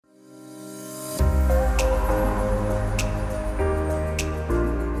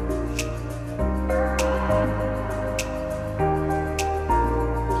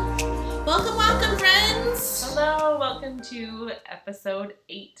episode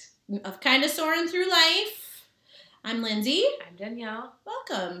 8 of Kinda Soaring Through Life. I'm Lindsay. I'm Danielle.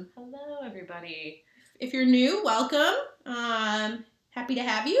 Welcome. Hello, everybody. If you're new, welcome. Happy to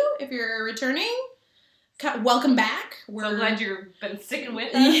have you. If you're returning, welcome back. We're so glad you've been sticking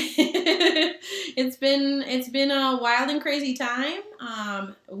with us. It's been a wild and crazy time.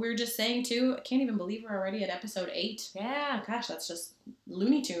 We're just saying too, I can't even believe we're already at episode 8. Yeah. Gosh, that's just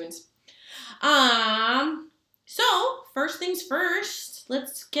Looney Tunes. So first things first,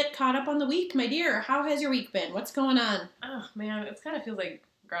 let's get caught up on the week, my dear. How has your week been? What's going on? Oh man, it kind of feels like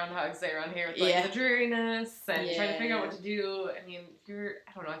Groundhog's Day around here with like the dreariness and trying to figure out what to do. I mean,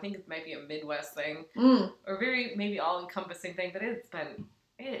 I don't know, I think it might be a Midwest thing or very maybe all-encompassing thing, but it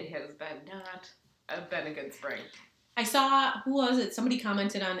has been a good spring. I saw, who was it? Somebody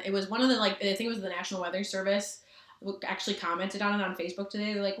commented on, it was one of the, I think it was the National Weather Service, actually commented on it on Facebook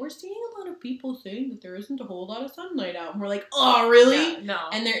today. They're like, we're seeing a lot of people saying that there isn't a whole lot of sunlight out. And we're like, oh, really? Yeah, no.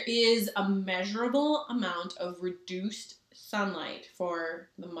 And there is a measurable amount of reduced sunlight for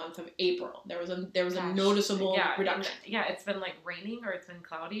the month of April. There was a noticeable reduction. It's been raining or it's been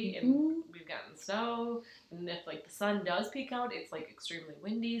cloudy and we've gotten snow. And if the sun does peek out, it's extremely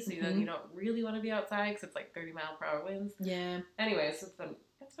windy, so then you don't really want to be outside because it's 30-mile-per-hour winds. Yeah. Anyways, it's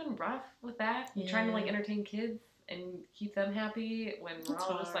been rough with that. Yeah. Trying to entertain kids and keep them happy when we're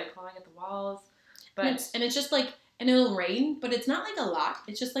all just clawing at the walls. But it's just and it'll rain, but it's not a lot.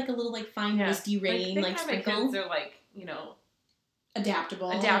 It's just a little fine misty rain, sprinkle. Kids are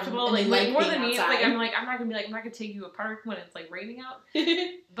adaptable, and more than me. Outside. I'm not gonna take you to a park when it's raining out.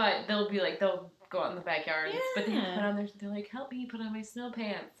 But they'll be they'll go out in the backyard. Yeah. But they put on they're help me put on my snow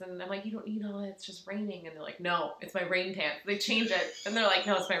pants, and I'm you don't need all that. It's just raining, and they're no, it's my rain pants. They change it, and they're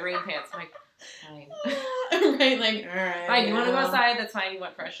no, it's my rain pants. I'm fine. Right, all right. Fine, you want to go outside? That's fine. You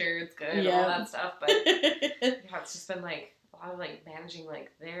want fresh air? It's good. And all that stuff. But it's just been a lot of managing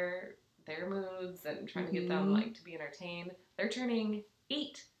their moods and trying to get them to be entertained. They're turning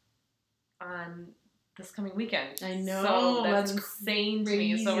 8 on this coming weekend. I know. So that's insane to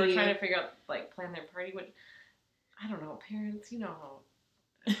me. So we're trying to figure out plan their party. Which I don't know, parents. You know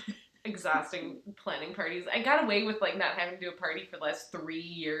how exhausting planning parties. I got away with not having to do a party for the last 3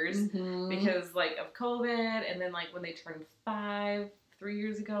 years because of COVID, and then when they turned 5 3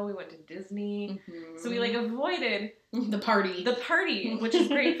 years ago, we went to Disney, so we avoided the party, which is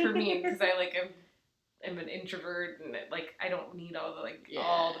great for me because I'm an introvert and I don't need all the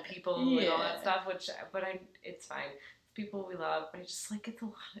all the people and all that stuff. But it's fine. It's people we love, but it's just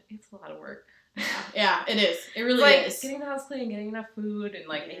it's a lot of work. Yeah, it is. It really is. Getting the house clean, getting enough food, and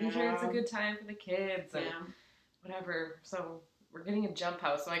making sure it's a good time for the kids and whatever. So we're getting a jump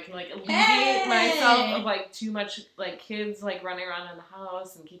house so I can alleviate myself of too much kids running around in the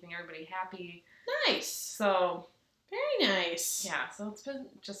house and keeping everybody happy. Nice. So very nice. Yeah. So it's been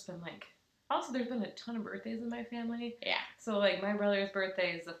also there's been a ton of birthdays in my family. Yeah. So my brother's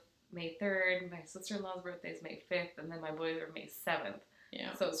birthday is May 3rd, my sister-in-law's birthday is May 5th, and then my boys are May 7th.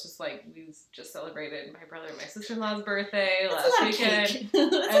 Yeah. So it's just we just celebrated my brother and my sister-in-law's birthday last weekend.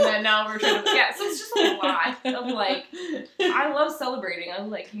 And then now we're trying to, so it's just a lot of I love celebrating. I'm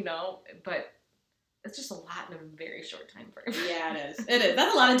but it's just a lot in a very short time frame. Yeah, it is. It is.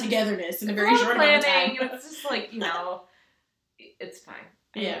 That's a lot of togetherness in a very short amount of time. It's just it's fine.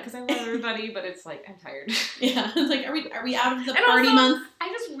 Yeah. Because I love everybody, but it's I'm tired. Yeah. It's are we out of the party month? I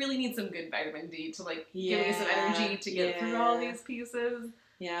just really need some good vitamin D to give me some energy to get through all these pieces.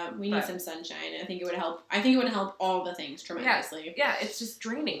 Yeah, we need some sunshine. I think it would help. I think it would help all the things tremendously. Yeah, it's just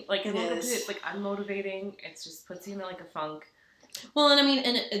draining. It's unmotivating. It just puts you in a funk. Well, and I mean,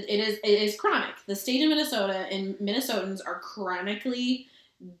 and it is chronic. The state of Minnesota and Minnesotans are chronically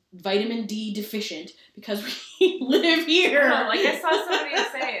vitamin D deficient because we live here. I saw somebody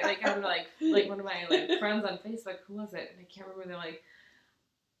say, I'm one of my friends on Facebook, who was it? And I can't remember. They're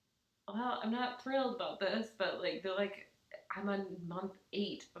well, I'm not thrilled about this, but they're I'm on month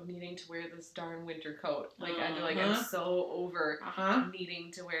 8 of needing to wear this darn winter coat. I'm so over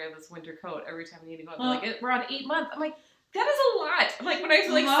needing to wear this winter coat every time I need to go out. We're on 8 months. I'm that is a lot. When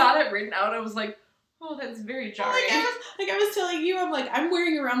I saw that written out, I was oh, that's very jarring. I was telling you, I'm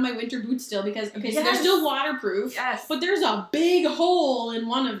wearing around my winter boots still because, so they're still waterproof. Yes. But there's a big hole in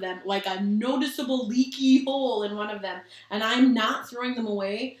one of them, a noticeable leaky hole in one of them. And I'm not throwing them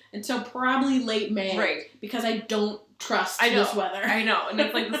away until probably late May. Right. Because I don't trust this weather. I know. And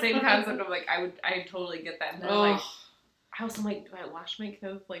it's the same concept of I totally get that. And I also do I wash my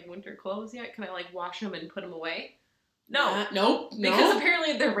winter clothes yet? Can I wash them and put them away? No. Nope. Because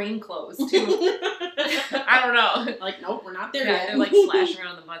apparently they're rain clothes, too. I don't know. Like, nope, we're not there Yeah, yet. they're like splashing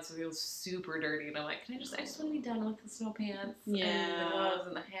around the mud, so it feels super dirty. And I'm like, I just want to be done with the snow pants. Yeah. And the gloves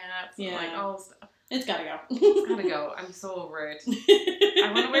and the hats. Yeah. And like all the stuff. It's gotta go. It's gotta go. I'm so over it.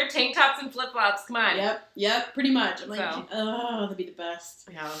 I want to wear tank tops and flip flops. Come on. Yep, pretty much. I'm like, So. oh, that'd be the best.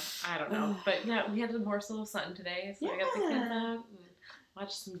 Yeah, I don't know. But yeah, we had a morsel of sun today, so I got the kids out and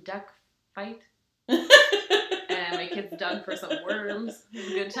watched some duck fight. And my kids dug for some worms. It was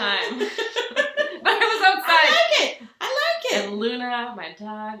a good time. But I was outside. I like it. And Luna, my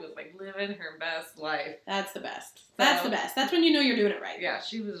dog, was like living her best life. That's the best. That's the best. That's when you know you're doing it right. Yeah,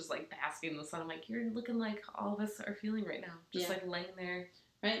 she was just like basking in the sun. I'm like, you're looking like all of us are feeling right now. Just like laying there.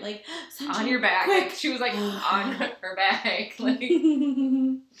 Right? Like, on your back. Quick. Like, she was like on her back. Like,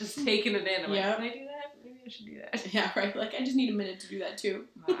 just taking it in. I'm like, can I do that? Maybe I should do that. Yeah, right. Like, I just need a minute to do that too.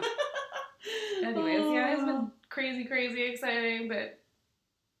 Anyways, yeah, it's been crazy exciting, but,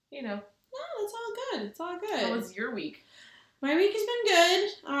 you know. No, it's all good. It's all good. How was your week? My week has been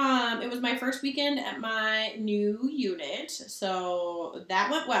good. It was my first weekend at my new unit, so that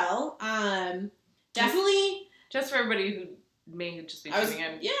went well. Definitely. Just for everybody who may just be tuning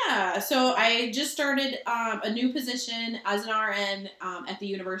in. Yeah, so I just started a new position as an RN at the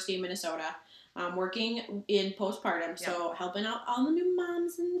University of Minnesota. Working in postpartum, so helping out all the new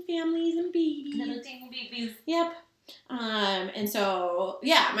moms and families and babies. Little teeny babies. Yep. And so,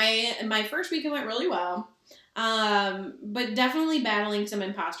 yeah, my first weekend went really well. But definitely battling some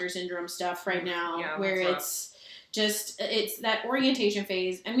imposter syndrome stuff right now, where it's that orientation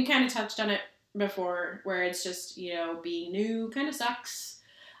phase, and we kind of touched on it before, where it's just, being new kind of sucks.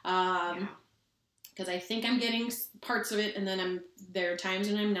 Because I think I'm getting parts of it, and then there are times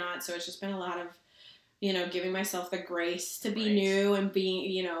when I'm not, so it's just been a lot of, giving myself the grace to be new and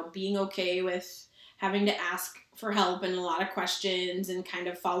being okay with having to ask for help and a lot of questions and kind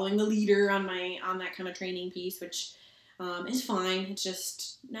of following the leader on that kind of training piece, which is fine. It's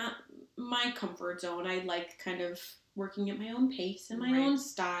just not my comfort zone. I like kind of working at my own pace and my own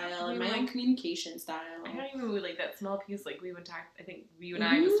style and my own communication style. I don't even like that small piece. Like we even talked. I think you and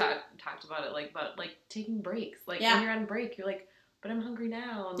I just talked about it. Like about like taking breaks. Like when you're on break, you're like, but I'm hungry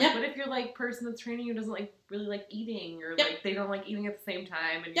now. And like, what if you're like person that's training you doesn't like really like eating, or like they don't like eating at the same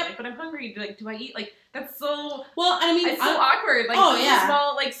time, and you're like, but I'm hungry. Like, do I eat? Like that's so. Well, I mean, it's so awkward. Like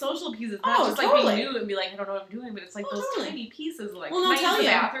small like social pieces, not just like being new and be like, I don't know what I'm doing, but it's like those tiny pieces. Like, can I use the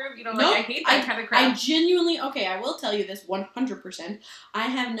bathroom? Like I hate that kind of crap. I genuinely I will tell you this 100%. I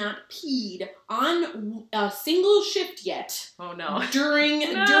have not peed on a single shift yet. Oh no. During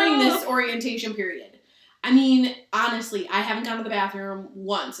this orientation period. I mean, honestly, I haven't gone to the bathroom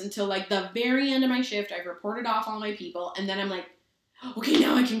once until, like, the very end of my shift. I've reported off all my people, and then I'm like, okay,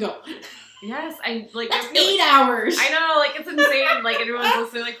 now I can go. Yes, That's 8 hours. I know, like, it's insane. Like, everyone's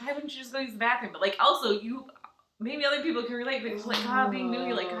listening, like, why wouldn't you just go use the bathroom? But, like, also, maybe other people can relate, but it's like, being new,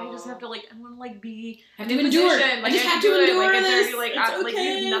 you're like, I just have to, like, I want to, like, be in a position. Like, I just have to endure this. Like, it's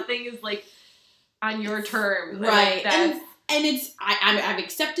okay. Like, nothing is, like, on your terms. Right. And it's, I've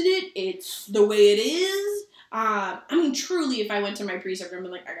accepted it. It's the way it is. I mean, truly, if I went to my preceptor and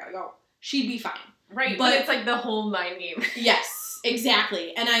been like, I gotta go, she'd be fine. Right. But it's like the whole 9 game. Yes,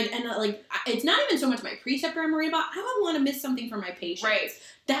 exactly. And it's not even so much my preceptor I'm worried about. I don't want to miss something for my patients. Right.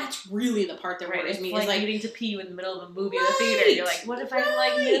 That's really the part that worries me. It's like needing to pee in the middle of a movie in the theater. You're like, what if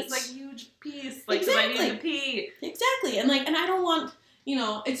I miss like huge piece? Like, if I need to pee? Exactly. And I don't want,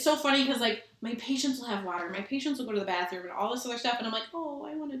 it's so funny because like, my patients will have water. My patients will go to the bathroom and all this other stuff. And I'm like, oh,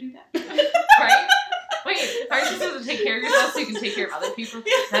 I want to do that. Right? Wait, are you supposed to take care of yourself so you can take care of other people?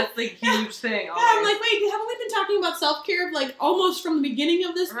 Yeah. That's the huge thing. Always. Yeah, I'm like, wait, haven't we been talking about self-care like almost from the beginning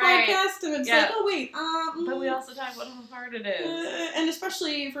of this podcast? And it's like, oh, wait. But we also talk about how hard it is. And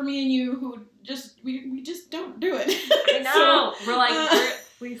especially for me and you who we just don't do it. I know. So, we're like,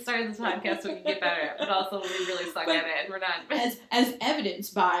 we started this podcast so we can get better at it, but also we really suck at it, and we're not. As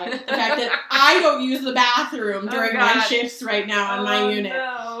evidenced by the fact that I don't use the bathroom during my shifts right now on my unit.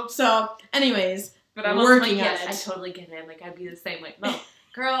 No. So, anyways, but I'm working like, on it. I totally get it. Like, I'd be the same. Like, no,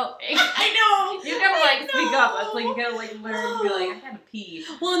 girl, I know. You gotta speak up. It's like you gotta learn to be like, I had to pee.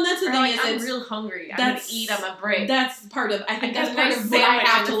 Well, and that's the thing I'm real hungry. I'm gonna eat on my break. That's part of. I think that's part of what I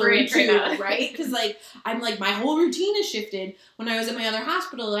have to learn too, right? Because I'm like my whole routine has shifted. When I was at my other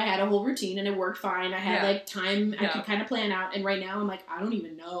hospital, I had a whole routine and it worked fine. I had time I could kind of plan out. And right now, I'm like, I don't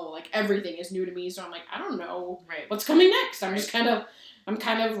even know. Like everything is new to me, so I'm like, I don't know what's coming next. I'm just kind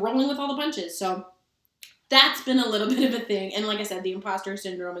of rolling with all the punches. So. That's been a little bit of a thing, and like I said, the imposter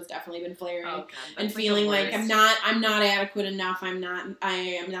syndrome has definitely been flaring, and feeling like I'm not adequate enough. I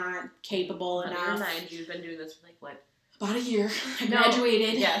am not capable enough. In your mind, you've been doing this for About a year. I No,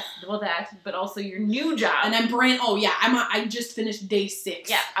 graduated. Yes, well that, but also your new job. And I just finished day 6.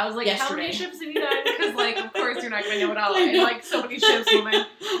 Yeah, I was like, yesterday. how many shifts have you done? Because, like, of course you're not going to know it all. And, like, so many shifts, woman.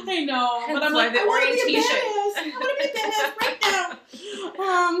 I know. Hence But I'm why like, the I want to be a orientation. badass. I want to be a badass right now.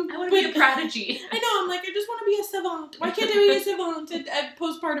 I want to be a prodigy. I know. I'm like, I just want to be a savant. Why can't I be a savant at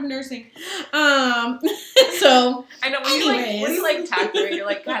postpartum nursing? So I know, when you like talk through it, you're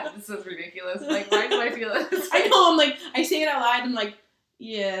like, God, this is ridiculous. Like, why do I feel this? I know. I'm like, I say it out loud. I'm like,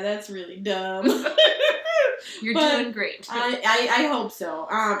 yeah, that's really dumb. You're But doing great. I hope so.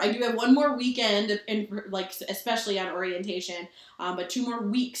 I do have one more weekend, like especially on orientation, but 2 more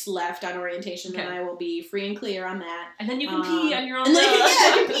weeks left on orientation, Okay. and I will be free and clear on that. And then you can pee on your own. And then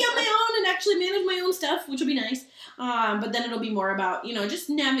I can pee on my own and actually manage my own stuff, which will be nice. But then it'll be more about, just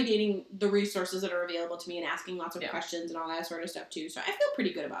navigating the resources that are available to me and asking lots of questions and all that sort of stuff too. So I feel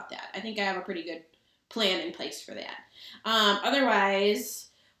pretty good about that. I think I have a pretty good plan in place for that. Otherwise,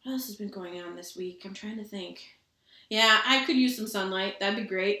 what else has been going on this week? I'm trying to think. Yeah, I could use some sunlight. That'd be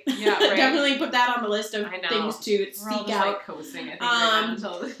great. Yeah, right. Definitely put that on the list of I know. things to We're all seek just, out. like, coasting, I think, right now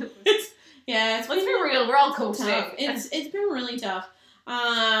until... Let's be real, we're all coasting. tough. It's been really tough.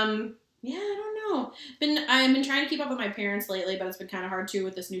 Yeah, I don't know. I've been trying to keep up with my parents lately, but it's been kind of hard too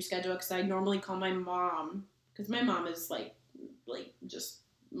with this new schedule because I normally call my mom because my mom is like just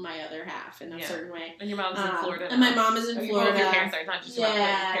my other half in a certain way. And your mom's in Florida. And my mom is in Florida. Both your parents are, not just your mom,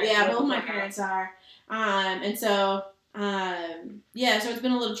 but your parents both my parents are. And so, so it's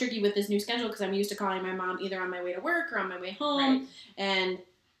been a little tricky with this new schedule because I'm used to calling my mom either on my way to work or on my way home, Right. and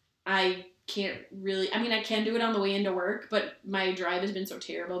I can't really, I can do it on the way into work, but my drive has been so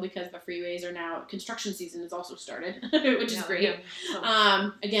terrible because the freeways are now, construction season has also started, which is great. Yeah,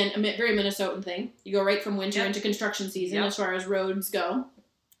 so. Again, a very Minnesotan thing. You go right from winter into construction season as far as roads go.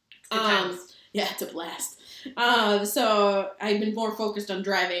 Good times. Yeah, it's a blast. So I've been more focused on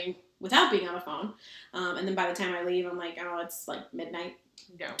driving without being on a phone. And then by the time I leave, I'm like, oh, it's like midnight,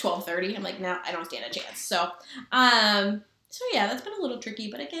 12:30. I'm like, no, I don't stand a chance. So yeah, that's been a little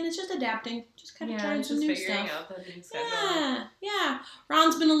tricky, but again, it's just adapting, just kind of trying some new stuff. Out the new schedule. Yeah.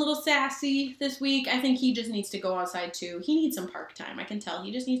 Ron's been a little sassy this week. I think he just needs to go outside too. He needs some park time. I can tell.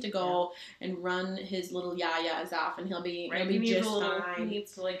 He just needs to go and run his little yayas off, and he'll be just fine. He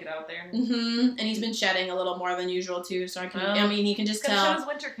needs to get out there. Mm-hmm. And he's been shedding a little more than usual too. So he can just tell. Shed his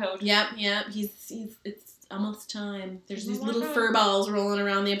winter coat. Yep. He's it's almost time. There's these little fur balls rolling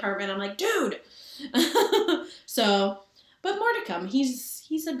around the apartment. I'm like, dude. But more to come.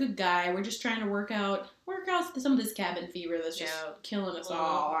 He's a good guy. We're just trying to work out some of this cabin fever that's just killing us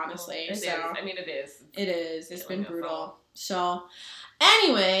all, honestly. It is. I mean, it is. It is. It's been brutal. So,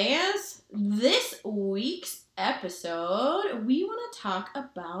 anyways, this week's episode, we want to talk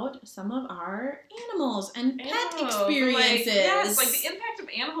about some of our animals and pet experiences. The impact of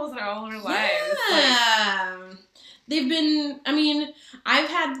animals in all our lives. Yeah. They've been, I've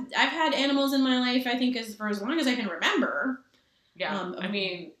had animals in my life, I think, for as long as I can remember. Yeah.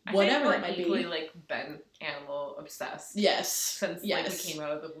 I whatever think that might equally, be. Been animal obsessed. Yes. Since, we came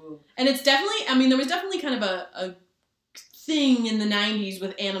out of the womb. And it's definitely, there was definitely kind of a thing in the 90s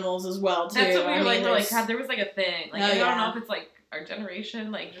with animals as well, too. That's what we were God, there was, a thing. I don't know if it's, our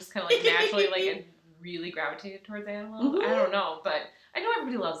generation, just kind of, naturally, really gravitated towards animals. Mm-hmm. I don't know, but I know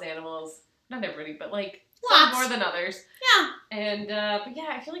everybody loves animals. Not everybody, but, lots more than others. Yeah. And, but yeah,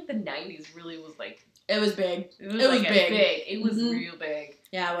 I feel the 90s really was, it was big. It was big. It was real big.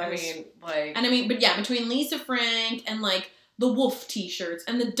 Yeah, it was. But yeah, between Lisa Frank and, the wolf t-shirts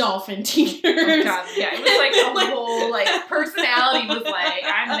and the dolphin t-shirts. Oh, God, yeah. It was, a whole, personality was,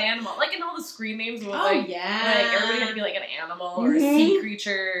 I'm an animal. And all the screen names were, everybody had to be, an animal or a sea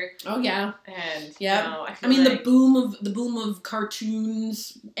creature. Oh, yeah. And, the boom of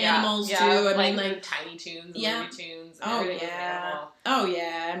cartoons, animals, too. The Tiny Toons and Looney Tunes and everything was an animal. Oh,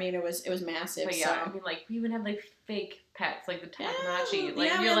 yeah. It was massive. But, yeah, we even had, fake pets, the Tamagotchi. You're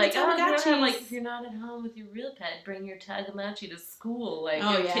if you're not at home with your real pet, bring your Tamagotchi to school.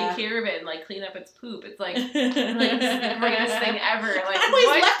 Take care of it and clean up its poop. It's it's the greatest thing ever. I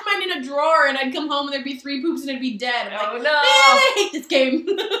always left mine in a drawer and I'd come home and there'd be 3 poops and it'd be dead. I'm no! I hate this game.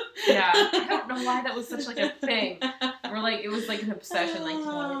 Yeah, I don't know why that was such a thing. Or it was an obsession.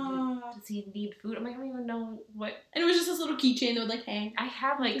 Does he need food? I don't even know what. And it was just this little keychain that would hang. I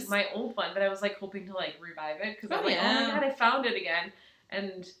have my old one, but I was hoping to revive it because I'm oh my God, I found it again,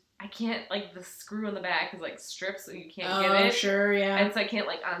 and I can't the screw in the back is stripped, so you can't get it. Oh, sure, yeah. And so I can't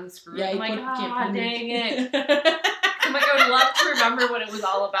unscrew it. I'm can't dang it. I'm like, I would love to remember what it was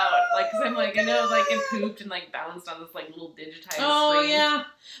all about. Like, cause I'm like, I know, like, it pooped and like bounced on this like little digitized screen. Yeah.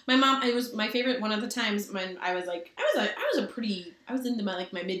 My mom, it was my favorite one of the times when I was like, I was into my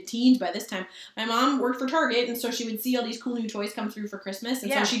mid-teens by this time. My mom worked for Target, and so she would see all these cool new toys come through for Christmas,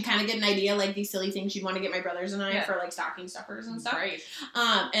 and so she'd kind of get an idea, like, these silly things she'd want to get my brothers and I for, like, stocking stuffers and stuff. Right.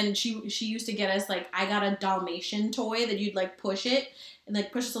 And she used to get us, like, I got a Dalmatian toy that you'd, like, push it, and,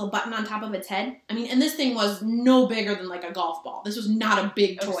 like, push this little button on top of its head. I mean, and this thing was no bigger than, like, a golf ball. This was not a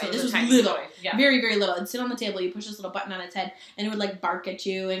big toy. So this was little. Toy. Yeah. Very, very little. It'd sit on the table, you push this little button on its head, and it would, like, bark at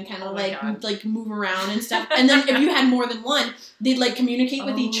you and kind of, like, move around and stuff. And then if you had more than one, they'd, like, communicate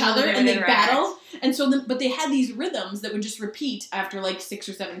with each other, and they'd battle. And so, but they had these rhythms that would just repeat after, like, 6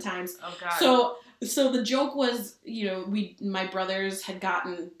 or 7 times. Oh, God. So the joke was, you know, my brothers had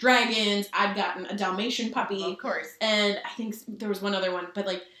gotten dragons, I'd gotten a Dalmatian puppy. Of course. And I think there was one other one, but,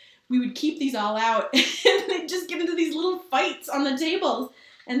 like, we would keep these all out, and they'd just get into these little fights on the tables.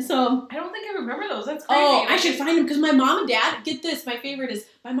 And so... I don't think I remember those. That's crazy. Oh, I should find them, because my mom and dad, get this, my favorite is,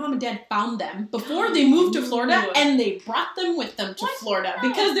 my mom and dad found them before they moved to Florida, and they brought them with them to Florida,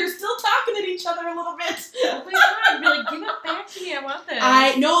 because they're still talking at each other a little bit. Oh my God, really, give it back to me, I want this.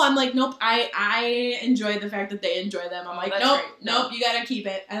 I'm like, nope, I enjoy the fact that they enjoy them. I'm like, nope, you gotta keep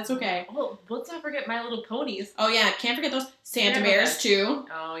it. That's okay. Well, let's not forget My Little Ponies. Oh yeah, can't forget those. Santa Bears, too.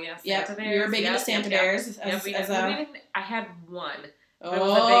 Oh yeah, Santa Bears. We were big into Santa Bears. I had one. Oh, it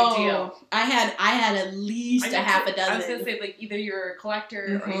was a big deal. I had at least a half a dozen. I was gonna say, like, either you were a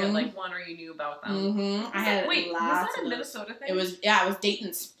collector or you had like one or you knew about them. Mm-hmm. I had wait, lots was that a of Minnesota thing? It was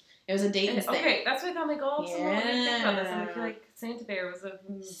Dayton's. It was a Dayton's thing. Okay, that's what I thought. Like, oh, so I didn't think about this. And I feel like Santa Bear was a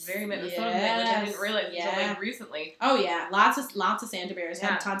very Minnesota thing, which I didn't realize until like recently. Oh yeah, lots of Santa Bears.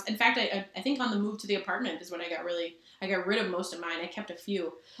 Had tons. In fact, I think on the move to the apartment is when I got rid of most of mine. I kept a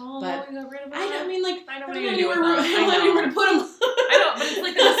few. Oh, but you got rid of them? I mean, like, I know what what you're gonna do with them. I don't know anywhere to put them. I know, but it's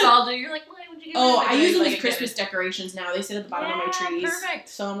like the nostalgia. You're like, why would you get rid of them? I use them as Christmas decorations now. They sit at the bottom of my trees. Perfect.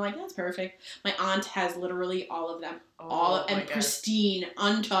 So I'm like, that's perfect. My aunt has literally all of them. Oh, Pristine,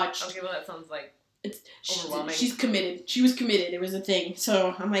 untouched. Okay, well, that sounds like overwhelming. She's committed. She was committed. It was a thing.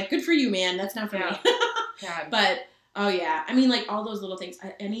 So I'm like, good for you, man. That's not for me. God. But oh yeah, I mean, like, all those little things.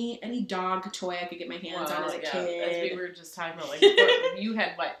 Any dog toy I could get my hands on as a kid. As we were just talking about, like, you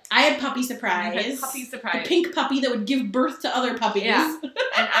had what? I had Puppy Surprise. You had Puppy Surprise. The pink puppy that would give birth to other puppies. Yeah.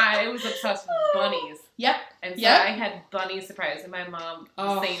 And I was obsessed with bunnies. Yep. And so I had Bunny Surprise, and my mom,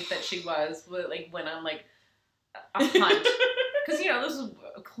 the saint that she was, like, went on like a hunt. Because, you know, this was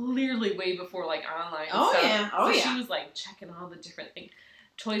clearly way before, like, online stuff. Yeah. So she was, like, checking all the different things.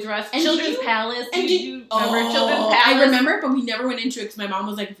 Toys R Us, and Children's Palace. Did you remember Children's Palace? I remember, but we never went into it because my mom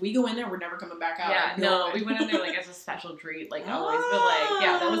was like, if we go in there, we're never coming back out. Yeah, no, we went in there, like, as a special treat, like, always. But, like,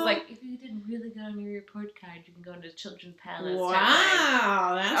 yeah, that was, like, if you did really good on your report card, you can go into Children's Palace.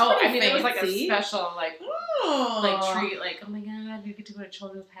 Wow, that's pretty fancy. It was, like, a special, like treat. Like, oh, my God, you get to go to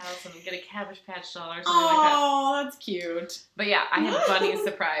Children's Palace and get a Cabbage Patch doll or something like that. Oh, that's cute. But, yeah, I had Bunny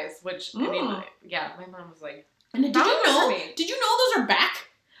Surprise, which, I mean, yeah, my mom was like, and did you know those are back?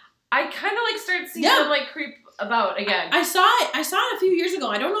 I kind of, like, started seeing them, like, creep about again. I saw it a few years ago.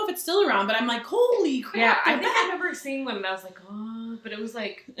 I don't know if it's still around, but I'm like, holy crap. Yeah, I think I remember seeing one, and I was like, oh, but it was,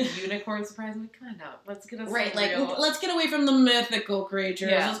 like, a unicorn surprise. I'm like, come on now, let's get us real. Let's get away from the mythical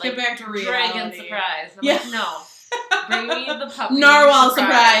creatures. Yeah, let's get back to reality. Dragon Surprise. And I'm like, no. Bring me the puppy. Narwhal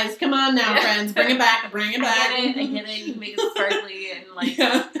surprise. Come on now, friends. Bring it back. I get it. You can make it sparkly and, like,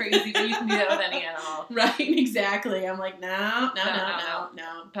 crazy, but you can do that with any animal. Right, exactly. I'm like, no.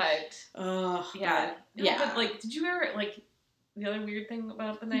 But, yeah. But, like, did you ever, like, the other weird thing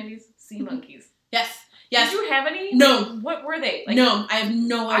about the 90s? Sea monkeys. Yes. Did you have any? No. What were they? Like, no, I have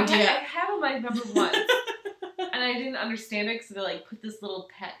no idea. I had them, I remember once. And I didn't understand it because they, like, put this little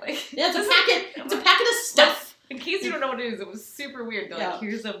like... Yeah, it's a packet. It's a packet of stuff. In case you don't know what it is, it was super weird. They're like,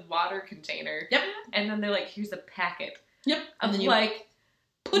 here's a water container. Yep. And then they're like, here's a packet. Yep. Of, like,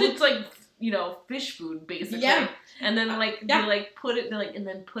 it's like, you know, fish food, basically. Yeah. And then, like, they, like, put it, and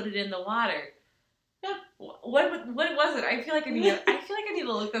then put it in the water. Yeah. What was it? I feel like I need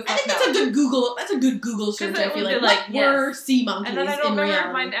to look this up now. I think that's a good Google search. I feel like what were sea monkeys in reality? And then I don't remember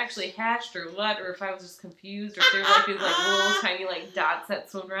if mine actually hatched or what, or if I was just confused, or if they were like these like little tiny like dots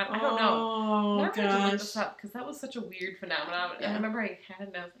that swim around. I don't know. Oh gosh. To look this up because that was such a weird phenomenon. And I remember I had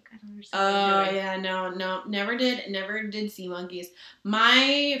it and I was like, I don't understand. Oh yeah, no, never did sea monkeys.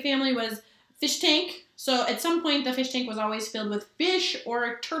 My family was fish tank. So at some point, the fish tank was always filled with fish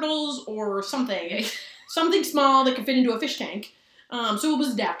or turtles or something. Something small that could fit into a fish tank. So it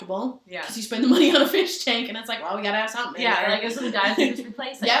was adaptable. Yeah. Because you spend the money on a fish tank, and it's like, well, we gotta have something. Yeah, like if something dies, we just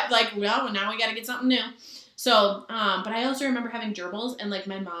replace it. Yep, like, well, now we gotta get something new. So, but I also remember having gerbils, and like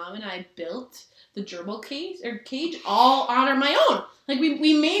my mom and I built the gerbil cage all on my own. Like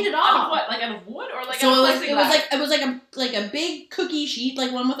we made it all. Out of what? Like out of wood or like so out of it was like a big cookie sheet,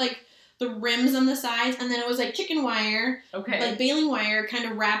 like one with like the rims on the sides, and then it was like chicken wire, like baling wire, kind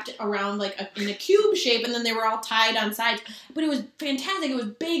of wrapped around like in a cube shape, and then they were all tied on sides. But it was fantastic. It was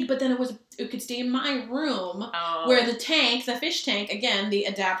big, but then it could stay in my room where the fish tank, again the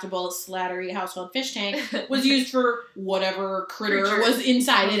adaptable Slattery household fish tank, was used for whatever critter was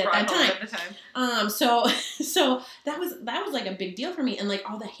inside it at that time. So that was like a big deal for me, and like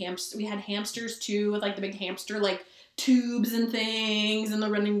all the we had hamsters too, with like the big hamster like tubes and things and the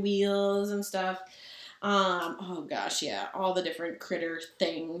running wheels and stuff. Oh gosh, yeah, all the different critter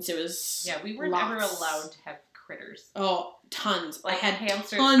things. It was we weren't ever allowed to have critters. Oh, tons. Like I had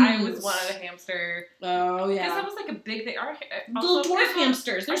hamsters. Tons. I always wanted a hamster. Oh yeah, because that was like a big thing. Little dwarf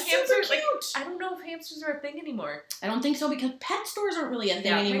hamsters. They're super cute. Like, I don't know if hamsters are a thing anymore. I don't think so, because pet stores aren't really a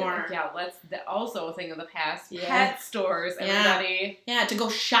thing anymore. Also a thing of the past. Yeah. Pet stores, everybody. Yeah, to go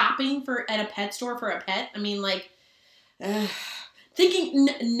shopping at a pet store for a pet. I mean, like. Thinking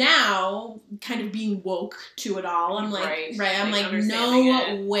now, kind of being woke to it all, I'm like, I'm like,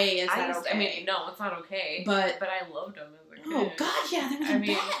 no way is that okay. I mean, no, it's not okay. But I loved them as a kid. Oh God, yeah, they were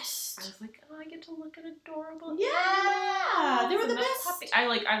the best. I was like, oh, I get to look at adorable. Yeah, they were the best.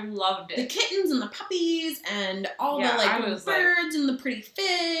 I loved it. The kittens and the puppies and all the like birds and the pretty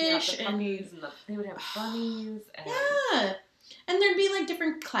fish and puppies and they would have bunnies. And yeah. And there'd be, like,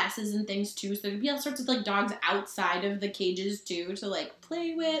 different classes and things, too. So there'd be all sorts of, like, dogs outside of the cages, too, to, like,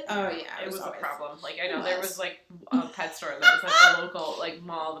 play with. Oh, yeah. It was a problem. Like, I know there was, like, a pet store that was at the local, like,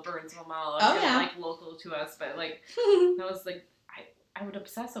 mall, the Burnsville Mall. Like, local to us. But, like, that was, like, I would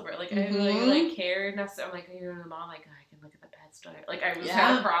obsess over it. Like, I didn't really, like, care necessarily. I'm like, you're in the mall. I'm like, I can look at the pet store. Like, I was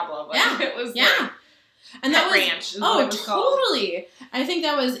had a problem. Like, it was, like... And that was ranch. Is what it was totally. Called. I think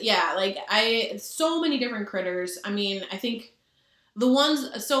that was, like, so many different critters. I mean, I think... The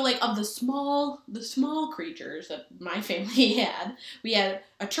ones, so like of the small creatures that my family had, we had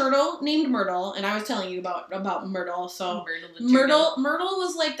a turtle named Myrtle, and I was telling you about Myrtle. So Myrtle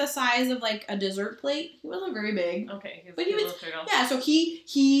was like the size of like a dessert plate. He wasn't very big. Okay, but he was so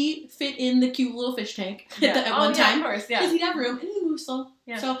he fit in the cute little fish tank at one time. Of course, because he'd have room and he moved slow.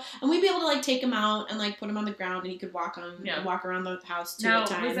 Yeah. So and we'd be able to like take him out and like put him on the ground and he could walk around the house too. Now, at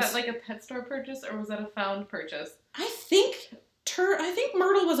times. Was that like a pet store purchase or was that a found purchase? I think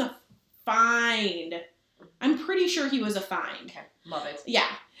Myrtle was a find. I'm pretty sure he was a find. Okay. Love it. Yeah.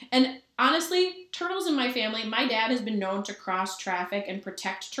 And honestly, turtles in my family, my dad has been known to cross traffic and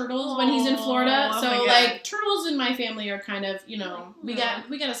protect turtles when he's in Florida. So like turtles in my family are kind of, we got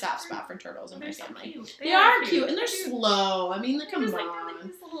a soft spot for turtles in my family. Cute. They are cute and they're slow. I mean, come on. Like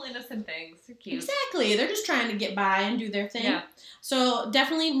these little innocent things. They're cute. Exactly. They're just trying to get by and do their thing. Yeah. So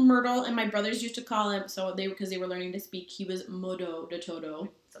definitely Myrtle, and my brothers used to call him, because they were learning to speak, he was Modo de Todo.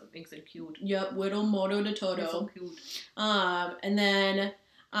 Something so cute. Yep, Widow Modo de Todo. So cute. And then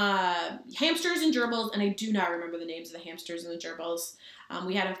hamsters and gerbils, and I do not remember the names of the hamsters and the gerbils.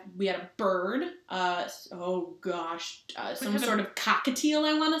 We had a bird. Some sort of cockatiel,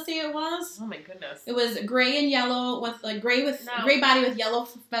 I want to say it was. Oh my goodness. It was gray and yellow with like gray body with yellow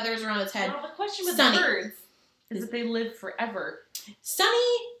feathers around its head. No, the question with birds is that they live forever.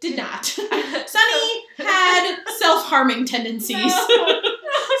 Sunny did not. Sunny had self-harming tendencies. No.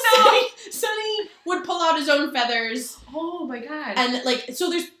 Sunny would pull out his own feathers. Oh my god. And like,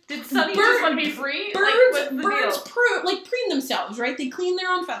 so there's... Did Sunny just want to be free? Birds preen themselves, right? They clean their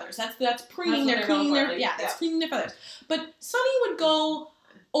own feathers. That's preening. They're cleaning their... That's cleaning their feathers. But Sunny would go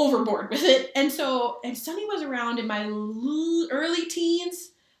overboard with it. And Sunny was around in my early teens.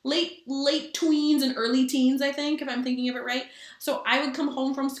 Late tweens and early teens, I think, if I'm thinking of it right. So I would come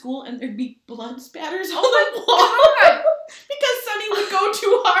home from school and there'd be blood spatters on the wall because Sunny would go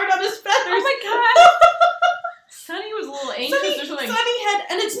too hard on his feathers. Oh my god! Sunny was a little anxious or something. Sunny had,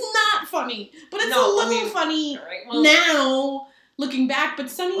 and it's not funny, but it's a little funny now. Looking back, but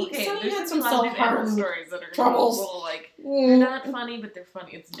Sunny had some self-harm stories that are troubles. They're not funny, but they're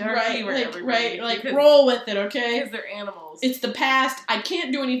funny. It's dark humor, everybody. Roll with it, okay? Because they're animals. It's the past. I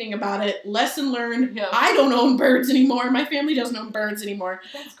can't do anything about it. Lesson learned. Yeah. I don't own birds anymore. My family doesn't own birds anymore.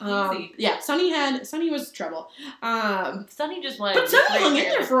 That's crazy. Sunny was trouble. Sunny just wanted. But Sunny hung in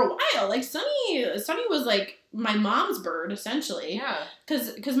there for a while. Like Sunny was like my mom's bird essentially. Yeah.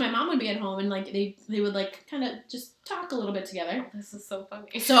 Because my mom would be at home and like they would like kind of just talk a little bit together. This is so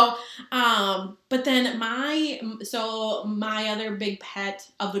funny. So, but then my other big pet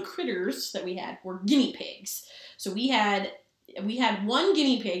of the critters that we had were guinea pigs. So we had one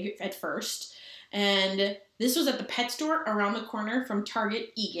guinea pig at first, And this was at the pet store around the corner from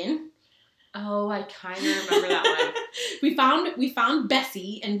Target Egan. Oh, I kind of remember that one. we found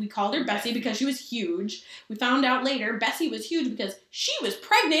Bessie, and we called her Bessie because she was huge. We found out later Bessie was huge because she was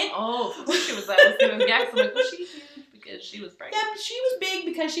pregnant. Oh, of course she was. I was going to guess. I'm like, was she huge because she was pregnant? Yeah, she was big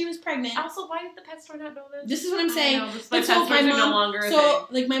because she was pregnant. Also, why did the pet store not know this? This is what I'm saying. I know, pet stores are no longer a thing.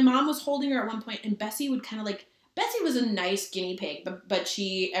 Like, my mom was holding her at one point, and Bessie would kind of like. Bessie was a nice guinea pig, but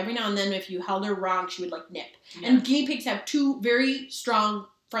she, every now and then, if you held her wrong, she would like nip. Yeah. And guinea pigs have two very strong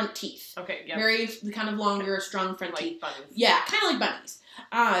front teeth. Okay, yeah. Very kind of longer, strong front like teeth. Bunnies. Yeah, kind of like bunnies.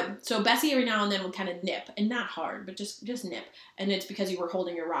 So Bessie every now and then would kind of nip, and not hard, but just nip. And it's because you were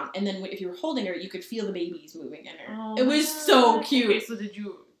holding her wrong. And then if you were holding her, you could feel the babies moving in her. Oh, it was so cute. Okay, so did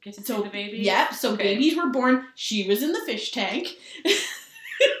you get to see the babies? Yep. So babies were born. She was in the fish tank.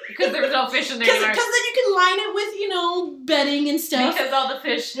 Because there was no fish in there anymore. Because then you can line it with, bedding and stuff. Because all the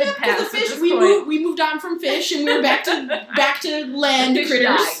fish had passed. Because the fish, we moved on from fish, and we were back to land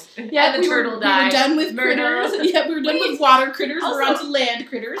critters. Yeah, and the turtle died. We were done with critters. Yeah, we were done with water critters. Also, we're on to land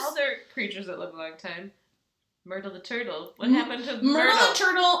critters. Other creatures that live a long time. Myrtle the turtle. What happened to Myrtle the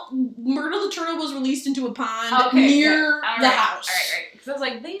turtle? Myrtle the turtle was released into a pond near the house. All right. Because I was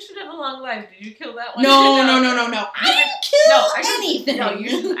like, they should have a long life. Did you kill that one? No. I didn't kill anything.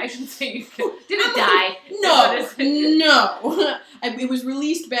 No, I shouldn't say you killed. Did it die? No. It was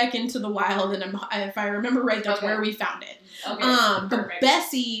released back into the wild, and if I remember right, that's where we found it. Okay. But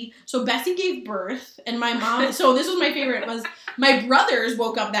Bessie gave birth, and my mom. So this was my favorite. Was my brothers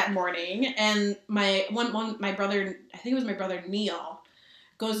woke up that morning, and my brother, I think it was my brother Neil,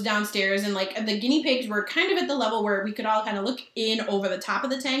 goes downstairs, and like the guinea pigs were kind of at the level where we could all kind of look in over the top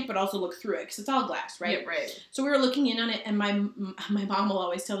of the tank, but also look through it because it's all glass, right? Yeah, right. So we were looking in on it, and my mom will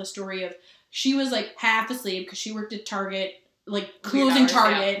always tell the story of she was like half asleep because she worked at Target. Like closing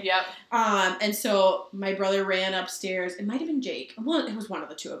Target. Yep. And so my brother ran upstairs. It might have been Jake. It was one of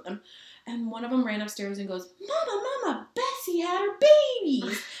the two of them. And one of them ran upstairs and goes, Mama, Bessie had her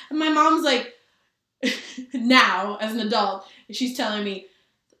babies. And my mom's like, now, as an adult, she's telling me,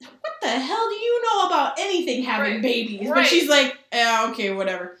 what the hell do you know about anything having babies? Right. But she's like, okay,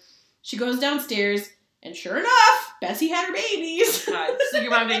 whatever. She goes downstairs, and sure enough, Bessie had her babies. God. So your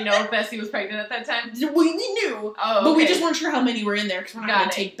mom didn't know if Bessie was pregnant at that time? We knew. Oh, okay. But we just weren't sure how many were in there because we're not going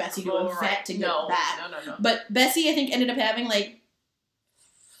to take Bessie to a vet to get that. No. But Bessie, I think, ended up having like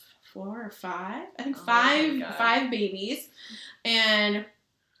 4 or 5. I think five babies. And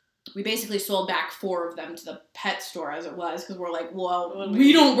we basically sold back 4 of them to the pet store as it was because we're like, well,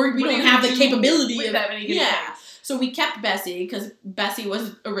 we don't have the capability of that many guinea pigs. So we kept Bessie because Bessie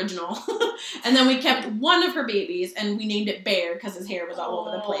was original, and then we kept one of her babies and we named it Bear because his hair was all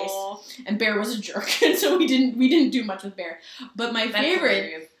over the place, and Bear was a jerk, and so we didn't do much with Bear. But my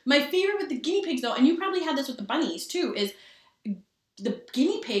favorite with the guinea pigs though, and you probably had this with the bunnies too, is the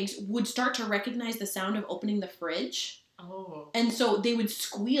guinea pigs would start to recognize the sound of opening the fridge. Oh. And so they would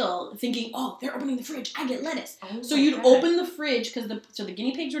squeal, thinking, "Oh, they're opening the fridge. I get lettuce." Oh, so you'd open the fridge because the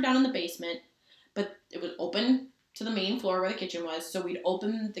guinea pigs were down in the basement, but it was open to the main floor where the kitchen was. So we'd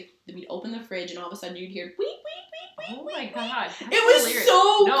open the fridge, and all of a sudden you'd hear, "Weet, weet, weet, weet." Oh my God! It was hilarious.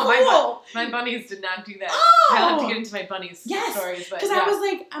 So cool. My bunnies did not do that. Oh. I'll have to get into my bunnies stories, but because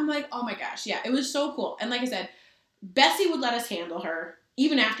I'm like, oh my gosh, yeah, it was so cool. And like I said, Bessie would let us handle her.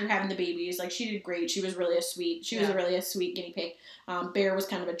 Even after having the babies, like, she did great. She was really a sweet guinea pig. Bear was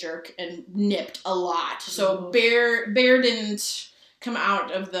kind of a jerk and nipped a lot. So Bear didn't come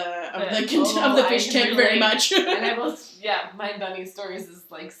out of the fish tank very much. And my bunny stories is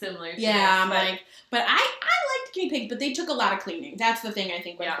like similar. To but I liked guinea pigs, but they took a lot of cleaning. That's the thing I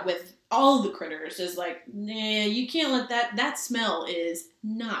think with all the critters is like, you can't let that smell is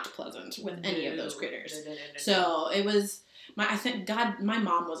not pleasant with any of those critters. So it was. I think my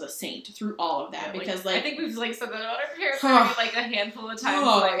mom was a saint through all of that because I think we've said that about our parents like a handful of times.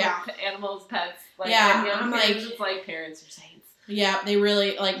 Animals, pets. I'm like, it's like parents are saints. Yeah, they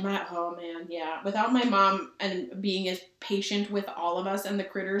really Without my mom and being as patient with all of us and the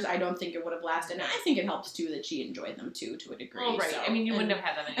critters, I don't think it would have lasted. And I think it helps too that she enjoyed them too to a degree. Oh right. So, you wouldn't have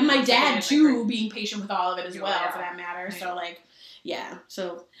had them. And my dad too, being patient with all of it as well, for that matter. Right.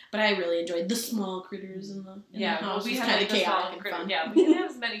 So but I really enjoyed the small critters in the house. We had kind of chaotic and fun. Yeah, we didn't have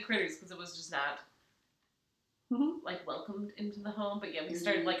as many critters because it was just not welcomed into the home. But we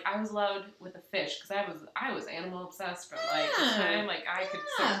started I was allowed with a fish because I was animal obsessed from the time I could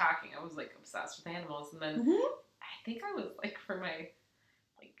start talking. I was obsessed with animals, and then I think I was for my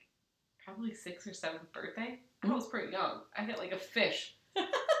probably 6th or 7th birthday. I was pretty young. I got a fish.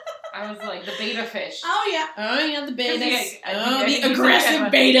 I was like the beta fish. Oh yeah, the betas. The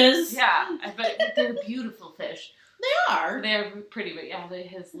aggressive betas. Yeah, but they're beautiful fish. They are. They're pretty, but yeah,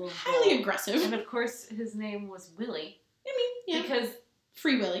 his little highly aggressive. And of course, his name was Willie. I mean, yeah. Because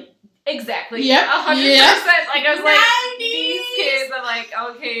Free Willy. Exactly. Yep. 100%. Yep. Like I was 90s. like, these kids. I'm like,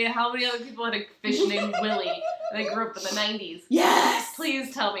 okay, how many other people had a fish named Willie? And they grew up in the 90s. Yes.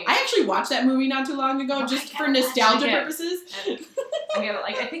 Please tell me. I actually watched that movie not too long ago, just for nostalgia purposes.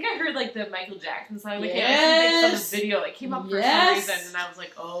 I think I heard like the Michael Jackson song. Yes. I think the video that came up for some reason, and I was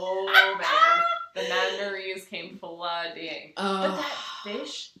like, oh man, the memories came flooding. But that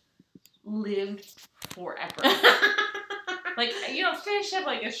fish lived forever. Like, you know, fish have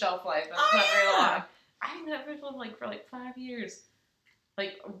like a shelf life that's not very long. I think that fish lived like for like 5 years.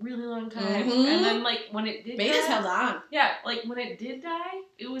 Like a really long time. Mm-hmm. And then like when it did Betas die, held on. Yeah, like when it did die,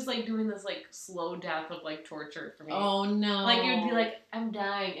 it was like doing this like slow death of like torture for me. Oh no. Like it would be like, I'm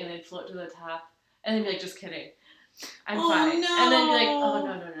dying, and it'd float to the top, and then be like, just kidding. I'm Oh, fine. no. And then be like, oh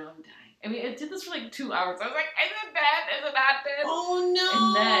no, I'm dying. I mean, it did this for like 2 hours. I was like, is it dead? Is it not dead? Oh no.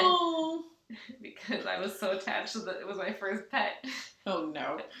 And then because I was so attached to that it was my first pet. Oh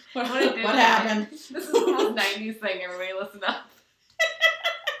no. What happened? This is the most 90s thing, everybody listen up.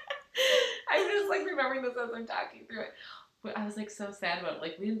 I'm just like remembering this as I'm talking through it. But I was like so sad about it.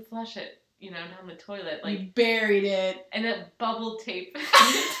 Like we didn't flush it, you know, down the toilet. Like you buried it. And a bubble tape dispenser.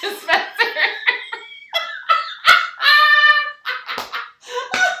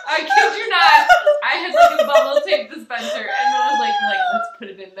 I kid you not. I had like a bubble tape dispenser, and I was like, let's put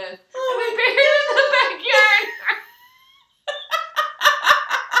it in this. And we buried it in the backyard.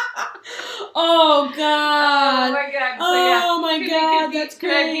 Oh god. Oh my god. So, oh my god. That's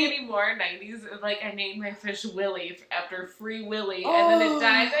great. Could I be great. any more 90s? Like I named my fish Willie after Free Willy, and then it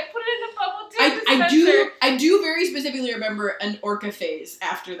died. I put it in a bubble tape dispenser. I do very specifically remember an orca phase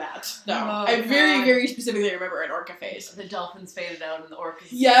after that, though. Oh, I very, very specifically remember an orca phase. The dolphins faded out and the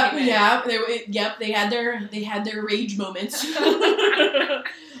orcas. Yep. They had their rage moments.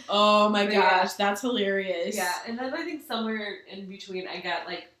 Oh my gosh, that's hilarious. Yeah, and then I think somewhere in between I got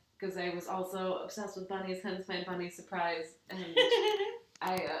like, because I was also obsessed with bunnies, hence my bunny surprise, and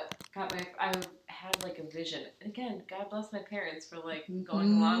I had like a vision. And again, God bless my parents for like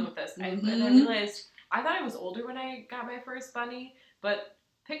going along with this. And I realized, I thought I was older when I got my first bunny, but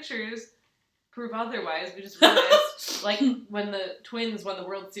pictures prove otherwise. We just realized, like, when the Twins won the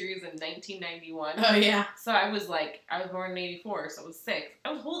World Series in 1991. Oh, yeah. So I was born in 84, so I was 6.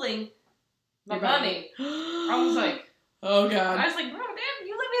 I was holding my bunny. I was like, oh, God. I was like, Mom, Dad,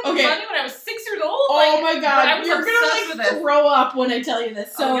 you let me have a bunny when I was 6 years old? Oh, my God. You're going to throw up when I tell you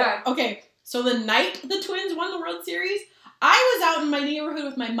this. So, God. Okay, so the night the Twins won the World Series, I was out in my neighborhood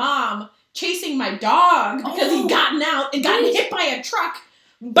with my mom chasing my dog because he'd gotten out and gotten hit by a truck,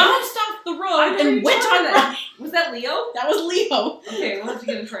 bounced off the road, and went on running. Was that Leo? That was Leo. Okay, we'll have to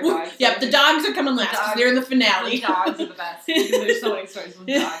get into our dogs. Yep, the dogs are coming last because they're in the finale. The dogs are the best. There's so many stories with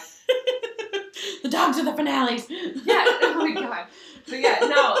dogs. The dogs are the finales. Yeah, oh my god. So yeah,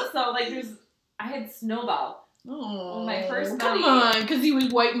 no, so like I had Snowball. Oh, my first bunny. come on, because he was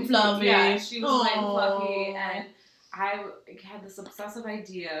white and fluffy. Yeah, she was white and fluffy, and I had this obsessive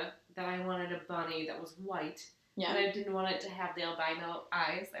idea that I wanted a bunny that was white. Yeah. And I didn't want it to have the albino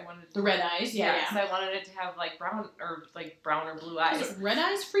eyes. I wanted the red eyes. Yeah. So I wanted it to have like brown or blue eyes. Red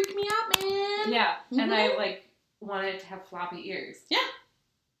eyes freak me out, man. Yeah, and I wanted it to have floppy ears. Yeah.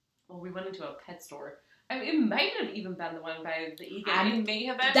 Well, we went into a pet store. I mean, it might have even been the one by the Egan. It may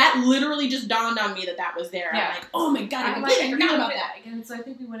have been. That literally just dawned on me that was there. Yeah. I'm like, oh my god, I completely forgot about that. And so I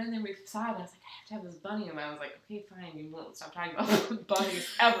think we went in there and we saw it, and I was like, I have to have this bunny. And I was like, okay, fine, you won't stop talking about bunnies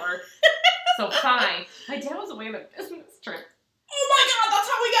ever. So fine. My dad was away on a business trip. Oh my god, that's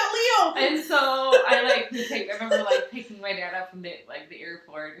how we got Leo! And so I remember picking my dad up from the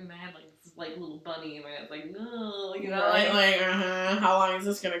airport, and I had this little bunny, and I was like, no, you know, how long is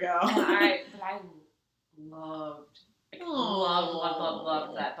this gonna go? But I loved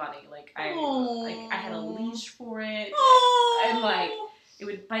that bunny. I had a leash for it, and it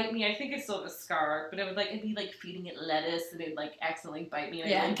would bite me. I think I still have a scar, but it would it'd be feeding it lettuce, and it'd accidentally bite me,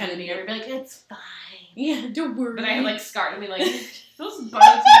 and I'd kind of be like, it's fine. Yeah, don't worry. But I had scarred. I mean, those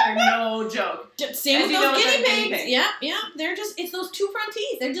bunny teeth are no joke. Same with those guinea pigs. Yeah. They're just, it's those two front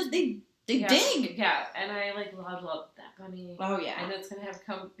teeth. They're just, they dig. Yeah, and I love that bunny. Oh yeah. And it's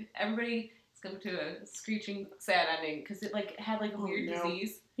gonna everybody is coming to a screeching sad ending because it had a weird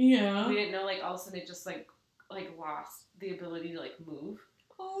disease. Yeah. We didn't know all of a sudden it just lost the ability to move.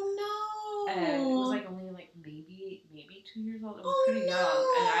 Oh no. And it was maybe 2 years old. It was pretty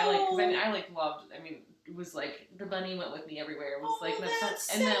young. And I loved was like, the bunny went with me everywhere. It was Oh, like, that's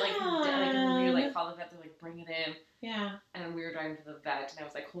and then like when we sad. like called the vet to like bring it in, Yeah. and we were driving to the vet, and I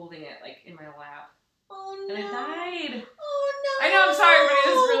was like holding it like in my lap, Oh no. and it died. Oh no. I know, I'm sorry, but it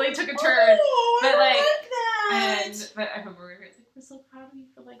just really took a turn. Oh, But, I like, like that. But I remember it's like, we're so proud of you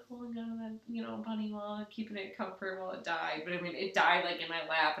for like holding on to that, you know, bunny while keeping it comfort while it died. But I mean, it died like in my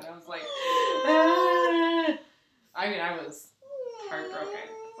lap, and I was like, ah. I mean, I was heartbroken.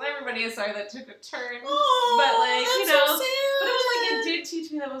 So everybody is sorry that took a turn. Oh, but like, that's you know, so sad. but it was like, it did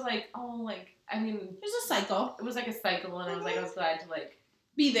teach me that was like, oh, like, I mean, There's a cycle. it was like a cycle, and I was like, I was glad to like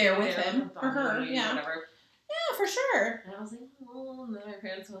Be there with there him or her. bunny, Yeah. whatever. Yeah, for sure. And I was like, oh, and then my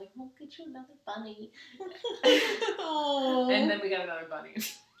parents were like, we'll get you another bunny. Oh. And then we got another bunny.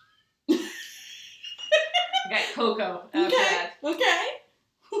 We got Coco after that. Okay.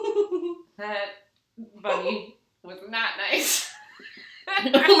 That bunny was not nice.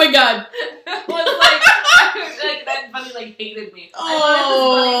 Oh my god. was like that bunny like hated me. I wanted this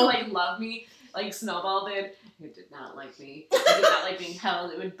bunny to like love me, like Snowball did. It did not like me. It did not like being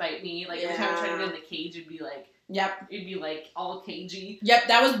held. It would bite me. Like every time I tried to get in the cage, it'd be like, Yep. it'd be like all cagey. Yep,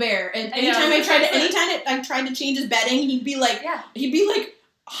 that was Bear. And anytime I tried to change his bedding, he'd be like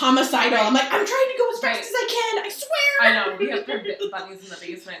homicidal. Right. I'm like, I'm trying to go as fast Right. as I can. I swear. I know. We have bunnies in the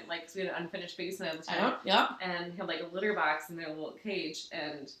basement, like, so we had an unfinished basement at the time. Yep. And he had like a litter box in their little cage,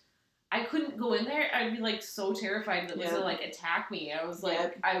 and I couldn't go in there. I'd be like so terrified that it was gonna like attack me. I was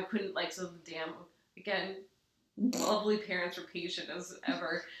like, I couldn't like, so damn, again, lovely parents were patient as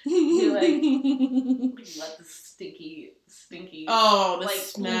ever. You like let the stinky the like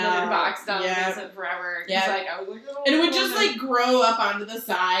smell. litter box down the basement forever. Yeah. Like, I was like, oh, and it would just like grow up onto the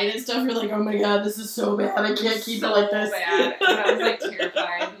side and stuff. You're like, oh my god, this is so bad. I can't keep it like this. Bad. And I was like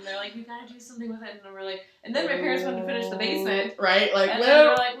terrified. And they're like, we gotta do something with it. And we're like, and then my parents wanted to finish the basement. Right? Like, and then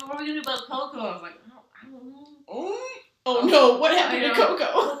they're like, well, what are we gonna do about Coco? I was like, I don't know. Oh no, what happened to Coco?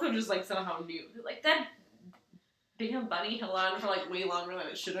 Coco just like somehow knew. Like that damn bunny held on for like way longer than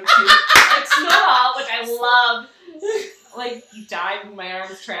it should have too. Like Snowball, which I love, like died in my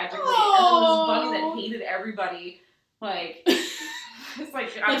arms tragically. Oh. And then this bunny that hated everybody, like it's like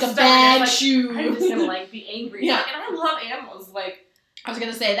I'm like a bad shoe. I'm just gonna like be angry. Yeah. Like, and I love animals. Like I was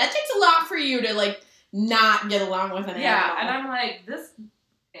gonna say that takes a lot for you to like not get along with an animal. Yeah, and I'm like, this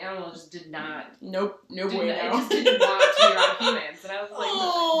animal just did not. Nope. No It bueno. just didn't want to be around humans, and I was like,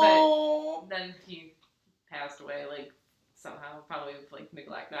 oh. but then he passed away, like somehow, probably with like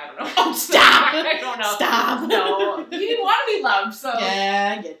neglect. I don't know. Oh, stop! I don't know. Stop! No, he didn't want to be loved, so.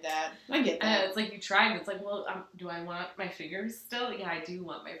 Yeah, I get that. And it's like you tried, and it's like, well, do I want my fingers still? Yeah, I do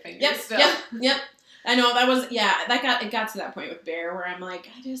want my fingers still. Yep. I know that was it got to that point with Bear where I'm like,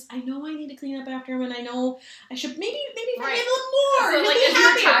 I know I need to clean up after him, and I know I should maybe forgive a little more. So, like, if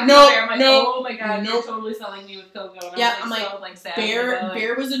you're talking no, Bear, I'm like, no, oh my god, nope. you're totally selling me with Coco. And Yeah, I'm like sad.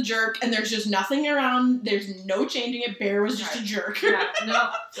 Bear was a jerk, and there's just nothing around. There's no changing it. Bear was just a jerk. Yeah, no,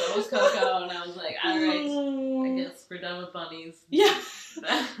 so was Coco, and I was like, all right, I guess we're done with bunnies. Yeah.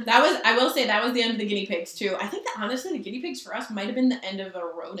 I will say that was the end of the guinea pigs too. I think that honestly the guinea pigs for us might have been the end of the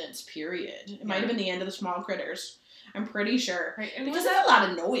rodents, period. It might have been the end of the small critters. I'm pretty sure. Right. And because there's a lot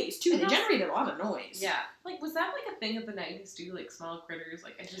of noise too. They generated a lot of noise. Yeah. Like, was that like a thing of the 90s too? Like small critters?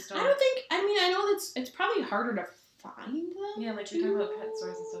 Like, I just don't. I know it's probably harder to find them. Yeah, like you're talking about pet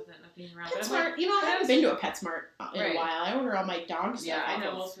stores and stuff that end up being around. PetSmart, like, I haven't been to a PetSmart in a while. I order all my dog stuff. Yeah, I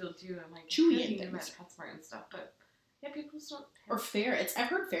know most people do. I'm like, Chewy and them things. at PetSmart and stuff, but yeah, people just don't. Or ferrets. I've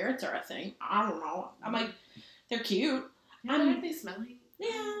heard ferrets are a thing. I don't know. I'm like, they're cute. Yeah, aren't they smelly?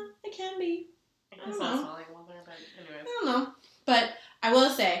 Yeah, they can be. I guess not smelling well there, but anyways. I don't know. But I will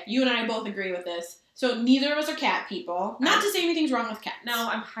say, you and I both agree with this. So neither of us are cat people. Not to say anything's wrong with cats. No,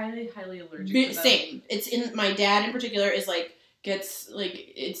 I'm highly, highly allergic to them. Same. It's in my dad in particular is like gets like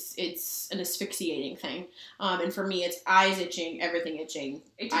it's an asphyxiating thing. And for me it's eyes itching, everything itching.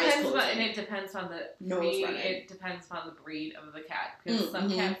 It depends it depends on the it depends on the breed of the cat. Because some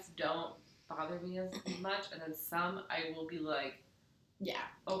cats don't bother me as much, and then some I will be like, yeah,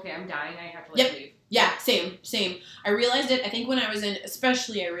 okay, I'm dying, I have to leave. Yeah, same. I realized it, I think when I was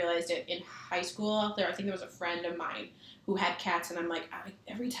I realized it in high school out there. I think there was a friend of mine who had cats, and I'm like,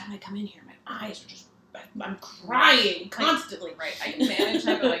 every time I come in here, my eyes are just, I'm crying constantly. Right, I can manage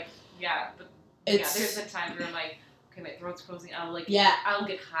that, but there's been times where I'm like, okay, my throat's closing, I'll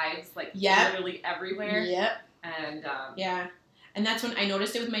get hives, literally everywhere. Yep. And, and that's when I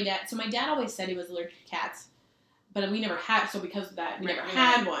noticed it with my dad. So my dad always said he was allergic to cats. But we never had, so because of that, we never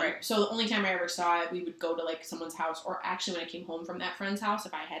had one. Right. So the only time I ever saw it, we would go to like someone's house, or actually when I came home from that friend's house,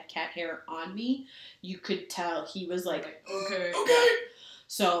 if I had cat hair on me, you could tell he was like, okay.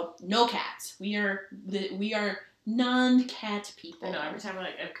 So no cats. We are non-cat people. I know, every time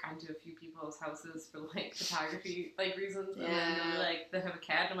I've gone to a few people's houses for like photography like reasons, and then they'll be like, they have a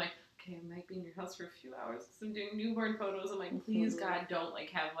cat, and I'm like, okay, I might be in your house for a few hours because I'm doing newborn photos. I'm like, please God, don't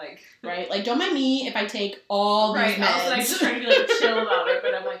like have like right, like don't mind me if I take all these meds. Also, I just try to be like chill about it,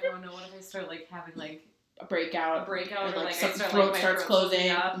 but I'm like, oh no, what if I start like having like a breakout, or like I start throat like my starts closing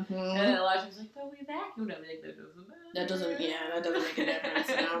up, and then a lot of times like, oh, we vacuumed. I'm like, that doesn't matter. That doesn't make a difference.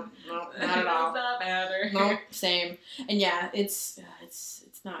 No, not at all. It does not matter. No, same. And yeah, it's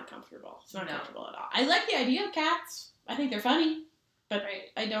not comfortable. It's not comfortable at all. I like the idea of cats. I think they're funny, but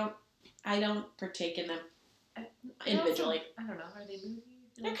I don't partake in them individually. I don't know. Are they moody?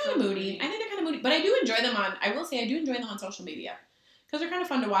 They're kind of moody. I think they're kind of moody, but I do enjoy them on. I will say I do enjoy them on social media because they're kind of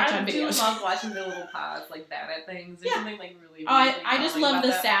fun to watch on videos. I love watching the little paws like that at things. There's something like really. I just love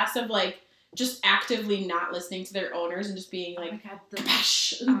the sass of like. Just actively not listening to their owners and just being like,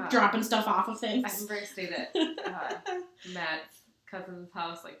 dropping stuff off of things. I remember I stayed at Matt's cousin's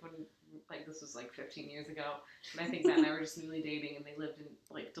house, like when, like this was like 15 years ago, and I think Matt and I were just newly dating, and they lived in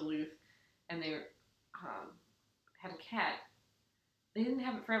like Duluth, and they had a cat. They didn't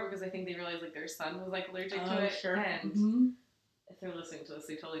have it forever because I think they realized like their son was like allergic to it, sure. and if they're listening to this,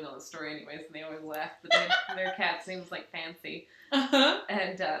 they totally know the story anyways, and they always laugh. But their cat's name was like Fancy,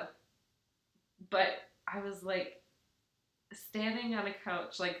 and. But I was, like, standing on a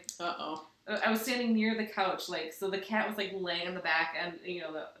couch, like... I was standing near the couch, like, so the cat was, like, laying on the back and, you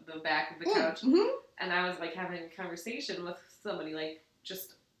know, the back of the couch. And I was, like, having a conversation with somebody, like,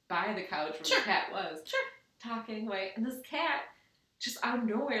 just by the couch where the cat was. Talking away. And this cat, just out of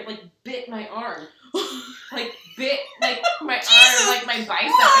nowhere, like, bit my arm. Like, bit, like, my arm, like, my bicep. And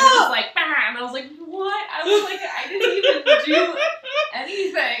it was like, bah! And I was like, what? I was like, I didn't even do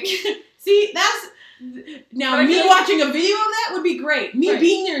anything. See, that's... Now, me watching a video of that would be great. Me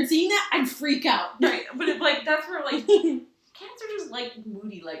being there and seeing that, I'd freak out. Right, but like, that's where, like, cats are just, like,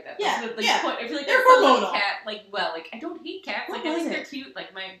 moody like that. Yeah, That's the point. I feel like they're hormonal. Cat, like, well, like, I don't hate cats. Like, I think they're cute. Like,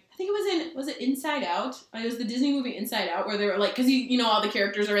 I think it was it Inside Out? It was the Disney movie Inside Out, where they were, like, because, you know, all the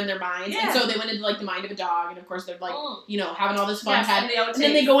characters are in their minds, and so they went into, like, the mind of a dog, and, of course, they're, like, you know, having all this fun time. And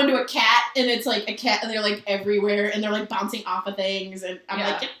then they go into a cat, and it's, like, a cat, and they're, like, everywhere, and they're, like, bouncing off of things, and I'm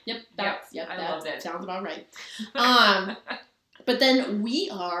like, yep, that sounds about right. But then we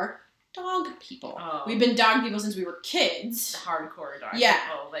are dog people. We've been dog people since we were kids. Hardcore dog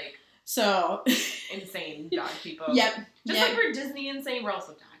people, like... So... insane dog people. Yep. Just like we're Disney insane, we're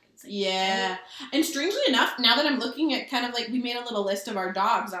also dog insane. Yeah. And strangely enough, now that I'm looking at kind of like, we made a little list of our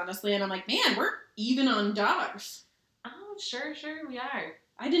dogs, honestly, and I'm like, man, we're even on dogs. Oh, sure, we are.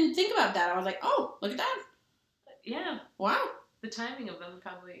 I didn't think about that. I was like, oh, look at that. Yeah. Wow. The timing of them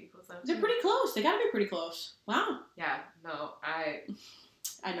probably equals out. They're pretty close. They gotta be pretty close. Wow. Yeah, no, I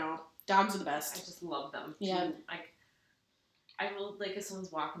know. Dogs are the best. I just love them. Yeah. I will, like, if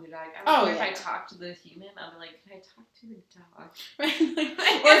someone's walking their dog, if I talk to the human, I'll be like, can I talk to the dog? Right? Or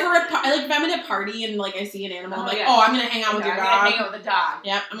if I'm at a party and, like, I see an animal, I'm like, I'm going to hang out with your dog. I'm going to hang out with the dog.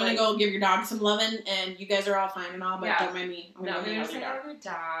 Yep, I'm going to go give your dog some loving, and you guys are all fine and all, but don't mind me. I'm going to just hang out with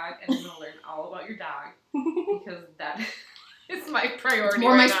your dog, and I'm going to learn all about your dog, because that is my priority. It's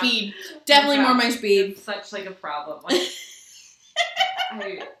more my speed. Definitely more my speed. It's such, like, a problem. Like,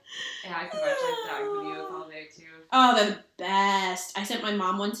 I can watch like dog videos all day too. Oh, they're the best. I sent my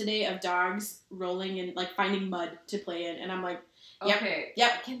mom one today of dogs rolling and like finding mud to play in, and I'm like, yep. I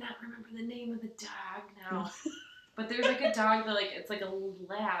cannot remember the name of the dog now, but there's like a dog that like it's like a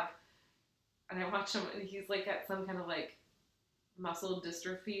lab, and I watch him, and he's like got some kind of like muscle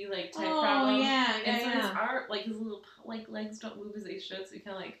dystrophy like type problem. And so his arm, like his little like legs don't move as they should, so he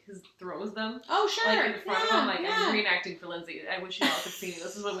kind of like throws them. Oh sure. Like in front of him, like I'm reenacting for Lindsay. I wish you all could see me.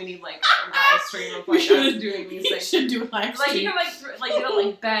 This is what we need like a live stream of like us doing these things. Should do a live stream. Like you can like they don't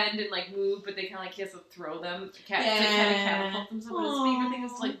like bend and like move, but they kind of like he has to throw them. Cat to kind of catapult themselves. But his favorite thing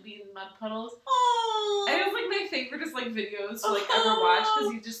is to like be in mud puddles. And it's like my favorite is like videos to like ever watch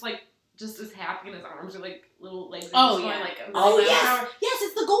because he's just as happy and his arms are like little legs. Yes,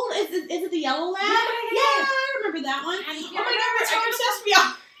 it's the gold. Is it the yellow lab? Yeah, I remember that one. Oh my god, that's how obsessed we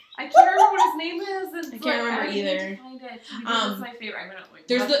are. I can't remember what his name is. And I can't remember either. It's my favorite. I'm gonna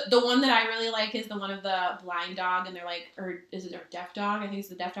there's the one that I really like is the one of the blind dog, and they're like, or is it a deaf dog? I think it's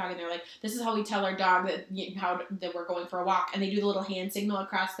the deaf dog, and they're like, this is how we tell our dog that we're going for a walk, and they do the little hand signal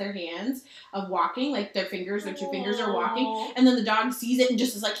across their hands of walking, like their fingers, their two fingers are walking, and then the dog sees it and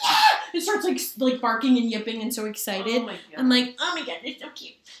just is like, it starts like barking and yipping and so excited. I'm like, oh my god, it's so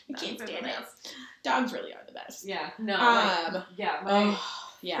cute. You can't stand it. Dogs really are the best. Yeah. No.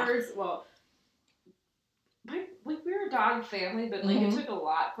 Yeah. First, well, we were a dog family, but like Mhm. it took a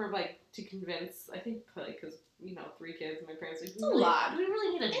lot for like to convince. I think like because 3 kids, and my parents like, It's a lot. do we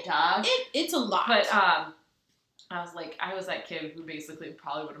really need a dog? It's a lot. But I was that kid who basically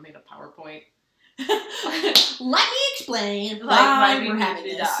probably would have made a PowerPoint. Let me explain Like, why we we're need having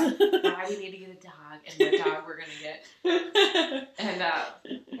a this. dog. Why we need to get a dog, and the dog we're gonna get.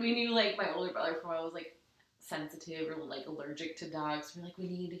 And we knew like my older brother from when I was like sensitive or like allergic to dogs. We're like, we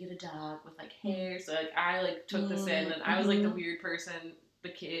need to get a dog with like hair. So like I like took this in, and I was like the weird person, the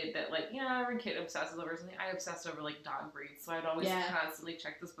kid that like every kid obsesses over something. I obsessed over like dog breeds, so I'd always constantly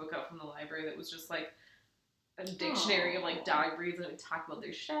check this book out from the library that was just like a dictionary of like dog breeds, and it would talk about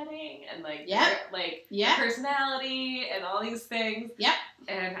their shedding and like their personality and all these things. Yep.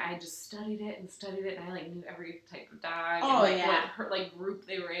 And I just studied it, and I like knew every type of dog. Oh, and, what her like group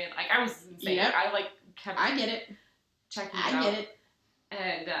they were in. Like I was insane. Yep. I like kept. I get it. Checking it out. I get it.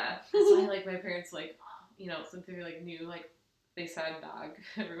 And so I like my parents like since they like knew like they said dog,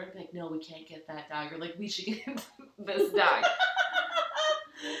 everyone would be like, no, we can't get that dog, or like we should get this dog.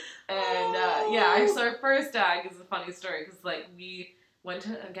 And so our first dog is a funny story because like we went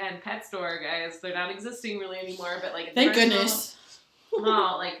to again pet store, guys. They're not existing really anymore, but like thank goodness.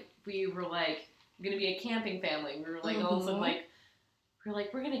 No, like we were like gonna be a camping family. We were like all of a sudden like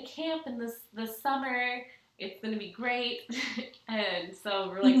we're gonna camp in this summer. It's gonna be great. And so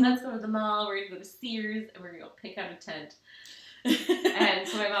we're like, let's go to the mall. We're gonna go to Sears and we're gonna go pick out a tent. And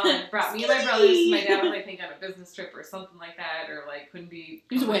so my mom like brought me and my brothers. My dad was I think on a business trip or something like that, or like couldn't be.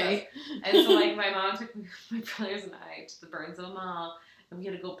 He was away. And so like my mom took my brothers and I to the Burnsville Mall, and we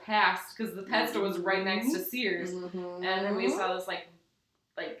had to go past because the pet store was right next to Sears, and then we saw this like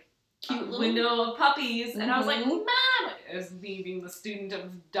cute window of puppies, and I was like, Mom, it was me being the student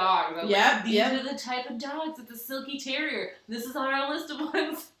of dogs. I was like, these are the type of dogs. It's a Silky Terrier. This is on our list of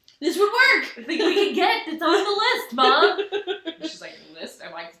ones. This would work. I think we can get. It's on the list, Mom. And she's like, a list?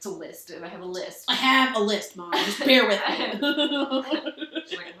 I'm like, it's a list, and I have a list. I have a list, Mom. Just bear with me.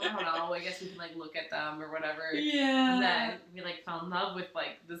 She's like, I don't know. I guess we can like look at them or whatever. Yeah. And then we like fell in love with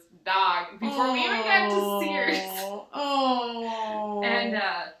like this dog before we even got to Sears. Oh. And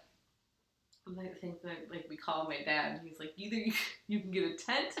I think that like we called my dad, and he's like, either you can get a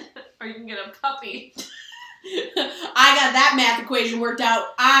tent or you can get a puppy. I got that math equation worked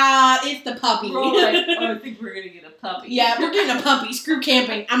out. It's the puppy. We're all like, I think we're gonna get a puppy. Yeah, we're getting a puppy. Screw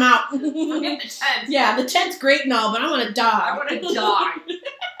camping. I'm out. Forget the tent. Yeah, the tent's great and all, but I want a dog. I want a dog.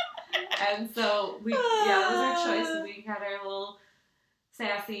 And so that was our choice. We had our little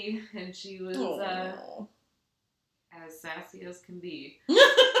Sassy, and she was as sassy as can be.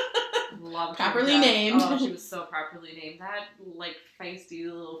 Loved properly named. Oh, she was so properly named. That like feisty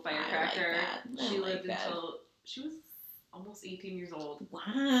little firecracker. She lived until she was almost 18 years old.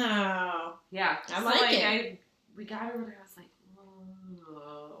 Wow. Yeah. I like it. We got her when I was like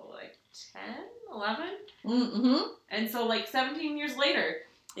 10, 11. Mm-hmm. And so like 17 years later.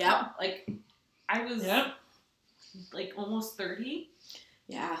 Yeah. Like I was like almost 30.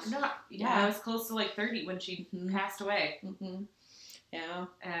 Yeah. I was close to like 30 when she passed away. Mm-hmm. Yeah.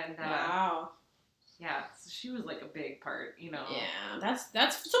 And wow. Yeah, so she was like a big part, Yeah,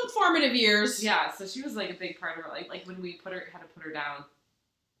 that's some formative years. Yeah, so she was like a big part of her. Like when we had to put her down.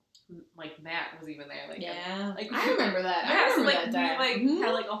 Like Matt was even there. Like I remember that. Yeah, I remember so, that. We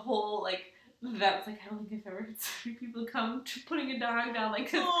had like a whole like. That's like I don't think I've ever had so many people come to putting a dog down. Like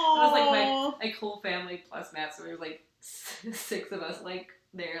 'cause it was like my whole family plus Matt, so there was like 6 of us like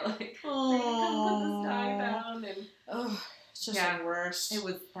there like come put this dog down and it's just the worst. It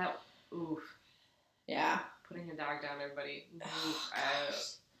was that oof. Yeah. Putting a dog down, everybody.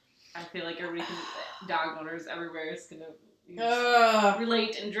 I feel like everybody dog owners everywhere is gonna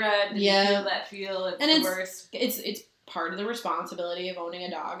relate and dread and feel that feel. It's the worst. It's part of the responsibility of owning a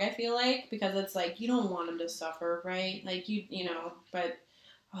dog, I feel like, because it's like you don't want him to suffer, right? Like you know, but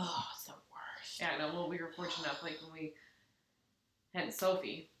it's the worst. Yeah, no. Well, we were fortunate enough, like when we had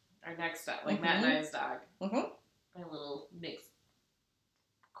Sophie, our next dog, like Matt and I's dog, my little mixed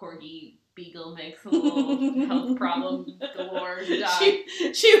corgi beagle mix, a little health problem galore dog.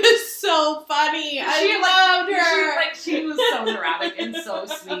 She was so funny. I loved her. She was so neurotic and so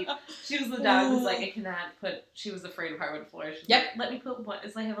sweet. She was the dog who's like, I cannot put. She was afraid of hardwood floors. She's like, let me put what?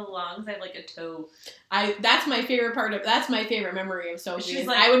 Is I have a lungs. I have like a toe. That's my favorite part of. That's my favorite memory of Sophie. She's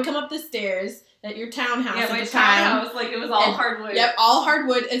like, I would come up the stairs at your townhouse. Yeah, my townhouse. Like it was all hardwood. Yep, all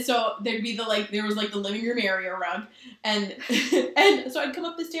hardwood. And so there'd be there was like the living room area rug, and so I'd come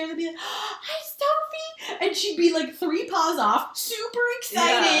up the stairs and be like, hi Sophie, and she'd be like 3 paws off, super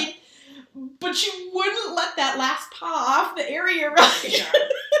excited, but she wouldn't let that last paw off the area rug. Yeah.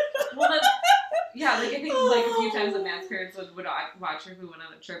 Well, Yeah, like I think like a few times that Matt's parents would watch her if we went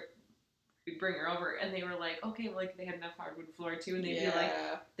on a trip. We'd bring her over, and they were like, okay, well, like they had enough hardwood floor too, and they'd be like,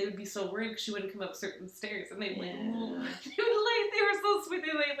 they would be so worried because she wouldn't come up certain stairs, and they'd like, they were so sweet.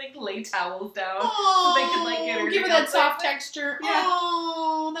 They like lay towels down so they could like get her, give her that soft texture. Yeah.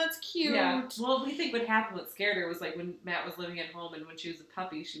 Oh, that's cute. Yeah. Well, we think what happened, what scared her was like when Matt was living at home, and when she was a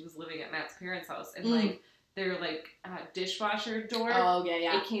puppy, she was living at Matt's parents' house, and like their like dishwasher door. Oh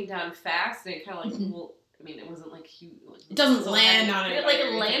yeah. It came down fast, and it kind of like. I mean, it wasn't like huge. Like, it doesn't land on her. It like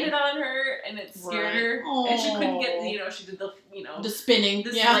landed on her, and it scared her, and she couldn't get. She did the the spinning.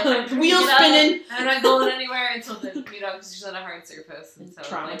 This, yeah, like, the wheel spinning. I'm not going anywhere until the because she's on a hard surface, and so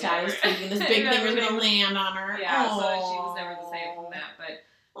traumatized, thinking this big thing was gonna land on her. Yeah, so she was never the same from that. But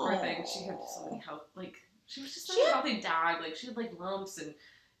poor thing, she had so many health. Like she was just such a healthy dog. Like she had like lumps and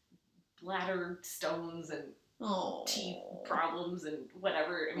bladder stones and. Teeth problems and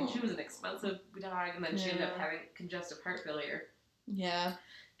whatever. I mean, she was an expensive dog, and then she ended up having congestive heart failure. Yeah.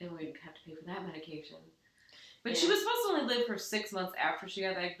 And we'd have to pay for that medication. But she was supposed to only live for 6 months after she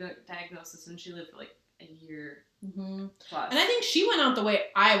got diagnosis, and she lived for like a year plus. And I think she went out the way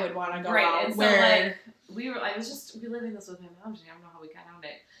I would want to go out. Right, and so like, I was just reliving this with my mom today. I don't know how we got on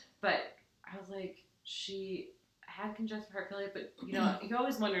it. But I was like, she had congestive heart failure, but you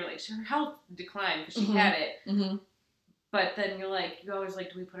always wonder like her health declined because she had it. But then you're like, you always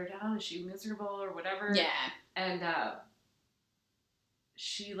like, do we put her down? Is she miserable or whatever? Yeah. And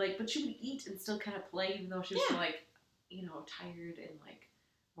she like, but she would eat and still kind of play, even though she was like, tired and like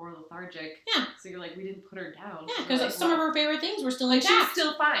more lethargic. Yeah. So you're like, we didn't put her down. Yeah, because like, some of her favorite things were still intact. She was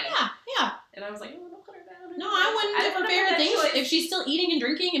still fine. Yeah. And I was like, don't put her down. No, I wouldn't if her favorite things. If she's still eating and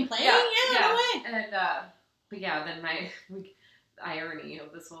drinking and playing, no way. And but yeah, then the irony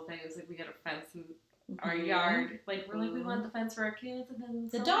of this whole thing is like we got a fence in our yard. Like we're like we want the fence for our kids, and then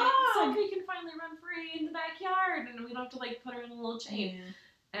the dog, so we can finally run free in the backyard, and we don't have to like put her in a little chain.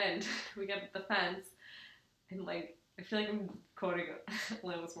 And we got the fence, and like I feel like I'm quoting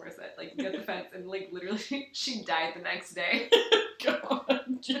Alanis Morissette. Like we got the fence, and like literally she died the next day. God,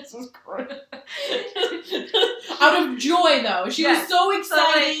 Jesus Christ! Out of joy, though, she was so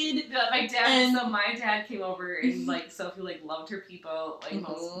excited. So my dad came over, and like Sophie like loved her people, like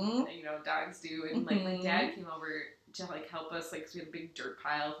most dogs do, and like my dad came over to like help us, like 'cause we had a big dirt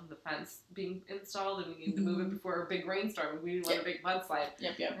pile from the fence being installed, and we needed to move it before a big rainstorm, and we didn't want a big mudslide.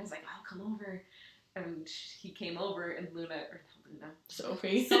 Yep. And I was like, "I'll come over," and he came over, and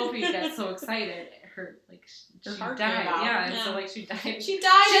Sophie got so excited. She heart died. Yeah, and so like she died. She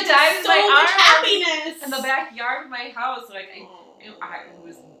died in so much happiness in the backyard of my house. Like it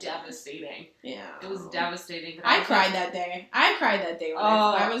was devastating. Yeah, it was devastating. I cried that day. I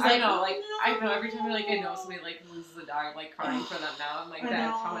was like, I know every time I know somebody like loses a dog, I'm like crying for them now. I'm like,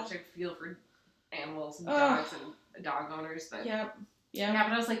 that's how much I feel for animals and dogs and dog owners. But yeah,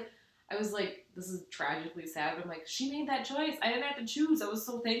 but I was like, this is tragically sad, but I'm like, she made that choice. I didn't have to choose. I was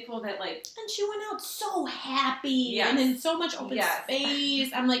so thankful that like... And she went out so happy and in so much open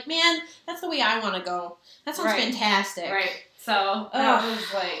space. I'm like, man, that's the way I want to go. That sounds fantastic. Right. So, that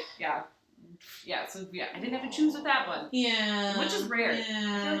was like, yeah, I didn't have to choose with that one. Yeah. Which is rare. Yeah.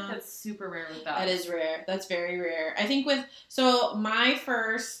 I feel like that's super rare with dogs. That is rare. That's very rare. I think my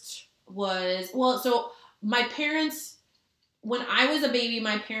first was, my parents... When I was a baby,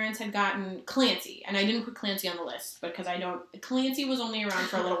 my parents had gotten Clancy, and I didn't put Clancy on the list because Clancy was only around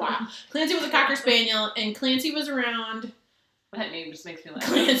for a little while. Clancy was a Cocker Spaniel, and Clancy was around. That name just makes me laugh.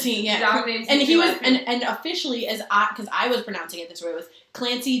 Clancy, yeah. Dog names and he was, and officially, because I was pronouncing it this way, it was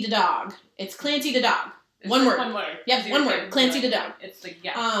Clancy the dog. It's Clancy the dog. One word. Yep, one word. Clancy the dog. It's like,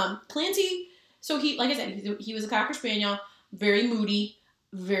 yeah. Clancy, so he, like I said, he was a Cocker Spaniel, very moody,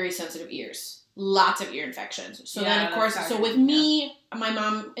 very sensitive ears. Lots of ear infections. So then, of course, with me, my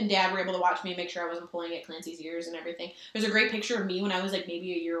mom and dad were able to watch me and make sure I wasn't pulling at Clancy's ears and everything. There's a great picture of me when I was like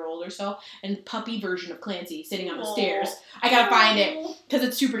maybe a year old or so, and puppy version of Clancy sitting on the stairs. I gotta find it because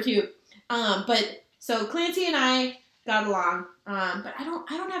it's super cute. But so Clancy and I got along. But I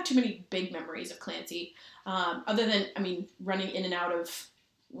don't have too many big memories of Clancy, other than running in and out of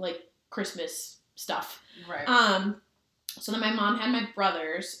like Christmas stuff. Right. So then my mom had my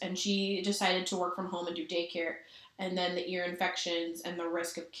brothers, and she decided to work from home and do daycare. And then the ear infections and the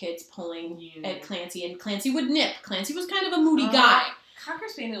risk of kids pulling at Clancy. And Clancy would nip. Clancy was kind of a moody guy. Cocker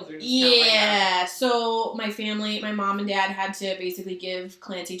Spaniels are just like so my mom and dad had to basically give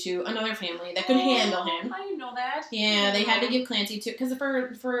Clancy to another family that could handle him. I didn't know that. Yeah, they had to give Clancy to, because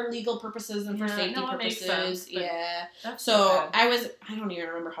for legal purposes and for safety purposes. Sense, so I don't even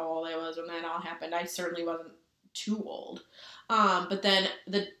remember how old I was when that all happened. I certainly wasn't too old. But then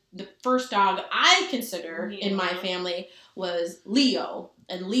the first dog I consider in my family was Leo.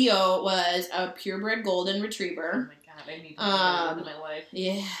 And Leo was a purebred golden retriever. Oh my god, I need to have in my life.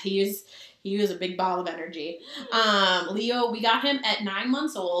 Yeah, he was a big ball of energy. Leo, we got him at 9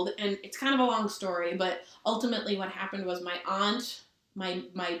 months old, and it's kind of a long story, but ultimately what happened was my aunt,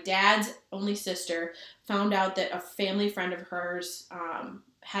 my dad's only sister, found out that a family friend of hers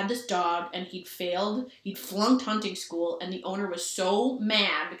had this dog, and he'd flunked hunting school, and the owner was so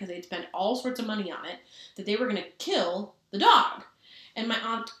mad because they'd spent all sorts of money on it that they were going to kill the dog. And my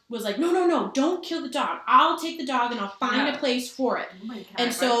aunt was like, no, don't kill the dog. I'll take the dog and I'll find a place for it. Oh my god,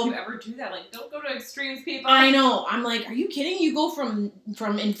 and why would you ever do that? Like, don't go to extremes, people. I know. I'm like, are you kidding? You go from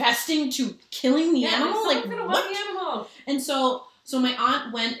investing to killing the animal? Like, gonna what? want the animal. And so my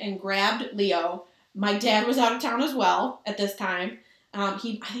aunt went and grabbed Leo. My dad was out of town as well at this time. I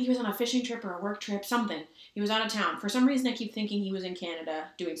think he was on a fishing trip or a work trip, something. He was out of town. For some reason, I keep thinking he was in Canada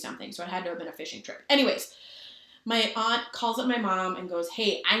doing something, so it had to have been a fishing trip. Anyways, my aunt calls up my mom and goes,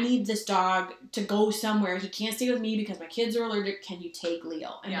 hey, I need this dog to go somewhere. He can't stay with me because my kids are allergic. Can you take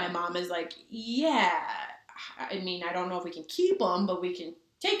Leo? And my mom is like, yeah. I mean, I don't know if we can keep him, but we can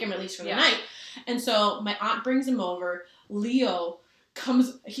take him at least for the night. And so my aunt brings him over. Leo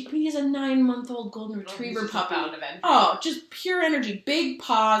comes, he's a 9-month-old golden retriever puppy. Oh, just pure energy. Big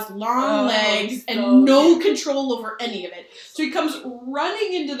paws, long legs, and no control over any of it. So he comes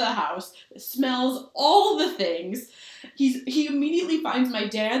running into the house, smells all the things. He immediately finds my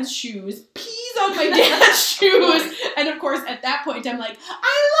dad's shoes, pees on my dad's shoes, and of course at that point I'm like,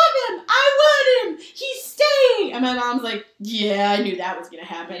 I love him, I want him, he's staying. And my mom's like, yeah, I knew that was gonna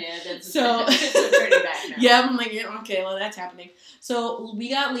happen. Yeah, that's so pretty bad now. Yeah, I'm like, yeah, okay, well that's happening. So we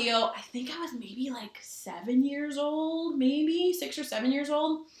got Leo. I think I was maybe like 7 years old, maybe 6 or 7 years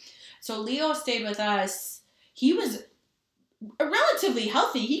old. So Leo stayed with us. He was relatively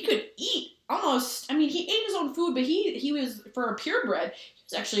healthy. He could eat almost. I mean, he ate his own food, but he was, for a purebred, he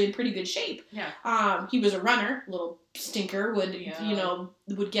was actually in pretty good shape. Yeah. He was a runner, little stinker, would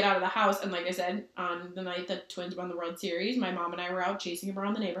get out of the house. And like I said, on the night the Twins won the World Series, my mom and I were out chasing him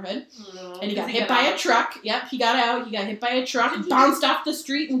around the neighborhood. And he got hit by a truck. Yep, he got out. He got hit by a truck, bounced off the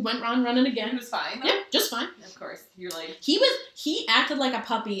street, and went around running again. He was fine, though? Yep, just fine. Of course. You're like... He acted like a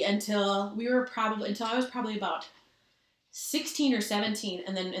puppy until I was probably about 16 or 17,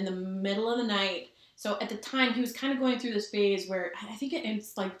 and then in the middle of the night, so at the time he was kind of going through this phase where I think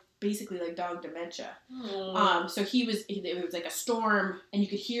it's like basically like dog dementia. So it was like a storm, and you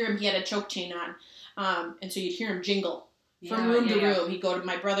could hear him. He had a choke chain on, and so you'd hear him jingle from room to room. He'd go to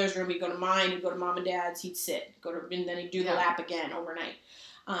my brother's room, he'd go to mine, he'd go to mom and dad's, he'd sit, and then he'd do the lap again overnight.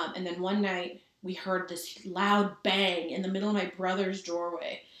 And then one night we heard this loud bang in the middle of my brother's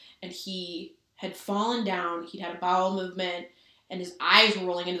doorway, and he had fallen down, he'd had a bowel movement, and his eyes were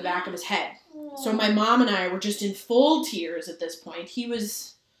rolling into the back of his head. So my mom and I were just in full tears at this point. He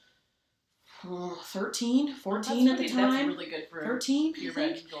was 13, 14 at the time. That's really good for 13, I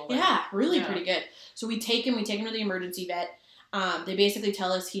think. Yeah, really pretty good. So we take him to the emergency vet. They basically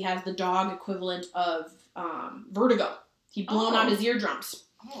tell us he has the dog equivalent of vertigo. He'd blown out his eardrums.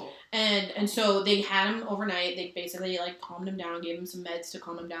 Oh. And so they had him overnight. They basically like calmed him down, gave him some meds to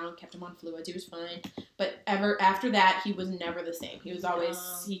calm him down, kept him on fluids. He was fine. But after that, he was never the same. He was always,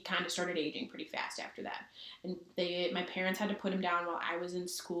 he kind of started aging pretty fast after that. And my parents had to put him down while I was in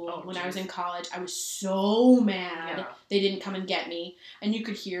school. I was in college, I was so mad they didn't come and get me. And you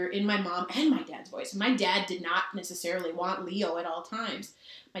could hear in my mom and my dad's voice. My dad did not necessarily want Leo at all times.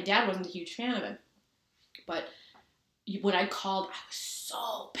 My dad wasn't a huge fan of him. But when I called, I was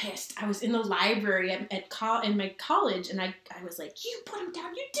so pissed. I was in the library in my college, and I was like, you put him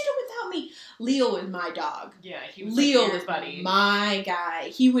down. You did it without me. Leo is my dog. Yeah, he was Leo like was buddy. My guy.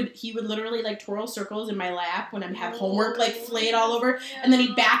 He would literally like twirl circles in my lap when I have homework like flayed all over, and then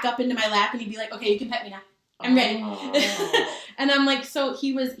he'd back up into my lap and he'd be like, okay, you can pet me now. I'm ready. And I'm like, so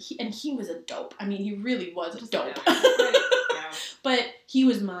he was a dope. I mean, he really was a dope. But he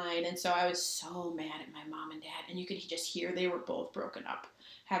was mine, and so I was so mad at my mom and dad, and you could just hear they were both broken up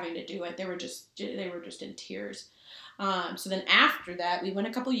having to do it. They were just in tears. So then after that, we went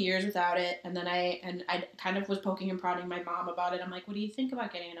a couple years without it, and then I kind of was poking and prodding my mom about it. I'm like, what do you think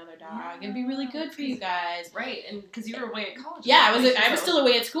about getting another dog? It'd be really good for you guys. Right, and because you were away at college. Yeah, I was still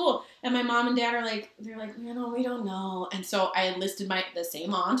away at school, and my mom and dad are like, we don't know. And so I enlisted the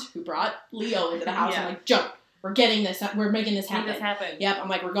same aunt who brought Leo into the house. I'm like, jump. We're getting this. We're making this happen. Yep. I'm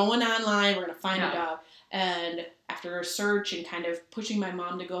like, we're going online. We're going to find a dog. And after a search and kind of pushing my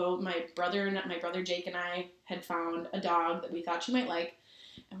mom to go, my brother Jake and I had found a dog that we thought she might like.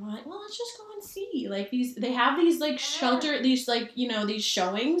 And we're like, well, let's just go and see. Like they have these like shelter, these like, these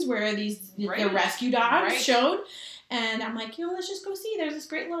showings where the rescue dogs showed. And I'm like, let's just go see. There's this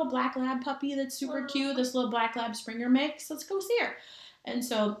great little black lab puppy that's super cute. This little black lab Springer mix. Let's go see her. And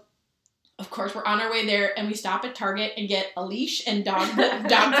so, of course, we're on our way there, and we stop at Target and get a leash and dog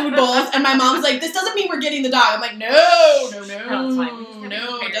food bowls. And my mom's like, this doesn't mean we're getting the dog. I'm like, no,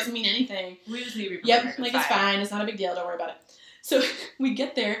 it doesn't mean anything. We just need to be prepared. Yep, like it's fine. It's not a big deal. Don't worry about it. So we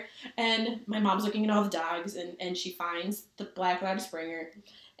get there, and my mom's looking at all the dogs, and she finds the black lab Springer,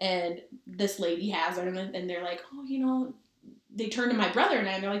 and this lady has her, and they're like, oh, they turn to my brother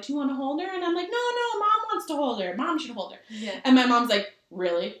and they're like, do you want to hold her? And I'm like, no, Mom wants to hold her. Mom should hold her. Yeah. And my mom's like,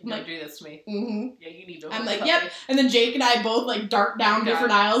 really? Don't do this to me. Mm-hmm. Yeah, you need to hold I'm the like, puppy. yep. And then Jake and I both like dart down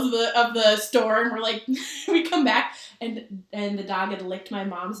different aisles of the store, and we're like, we come back, and the dog had licked my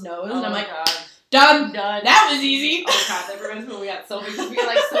mom's nose, and I'm like, God. Done. That was easy. Oh God, that reminds me when we got Sophie, because we got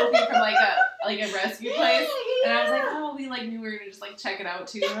like Sophie from like a rescue place, and I was like, oh, we like knew we were gonna just like check it out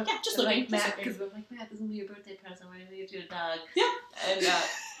too. Yeah, just looking. Like Matt, because we're like, Matt, this is gonna be your birthday present. We're gonna get you a dog. Yeah. And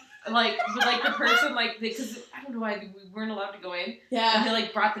but the person because I don't know why we weren't allowed to go in. Yeah. And they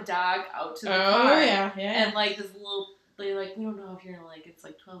like brought the dog out to the car. Oh yeah. And like this little, they like, we don't know if you're gonna like, it's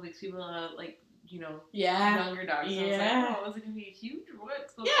like 12 weeks. People younger dogs. So yeah. I was like, oh, is it gonna be huge or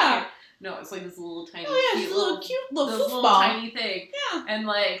what? So yeah. No, it's like this little tiny, cute little little tiny thing. Yeah. And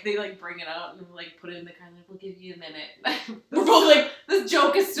like they like bring it out and like put it in the car and like, we'll give you a minute. We're both like, this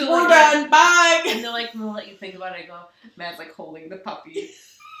joke is still we're like, done. Bye. and they're like, we'll let you think about it. I go, Matt's like holding the puppy.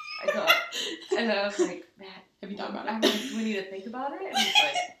 I go, and I was like, Matt, have you thought about it? I'm like, do we need to think about it? And he's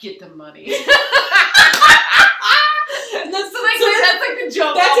like, get the money. And that's like the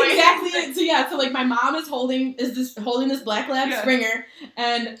joke. That's exactly it. So yeah, so like my mom is holding this black lab Springer,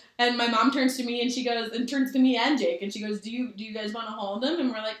 and my mom turns to me and she goes, and turns to me and Jake, and she goes, do you guys want to hold him?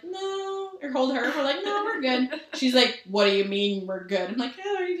 And we're like, no, or hold her. We're like, no, we're good. She's like, what do you mean we're good? I'm like,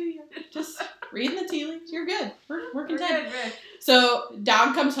 yeah, just reading the tea leaves. You're good. We're content. Good. So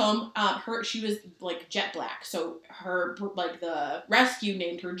dog comes home. She was like jet black. So her like the rescue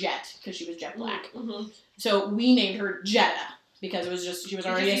named her Jet because she was jet black. Mm-hmm. So we named her Jetta because it was just she was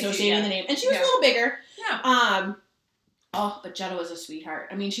already associating the name, and she was a little bigger. Yeah. But Jetta was a sweetheart.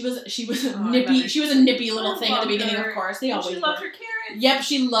 I mean, she was nippy. She was a nippy little thing at the beginning, of course. She loved her carrots. Yep,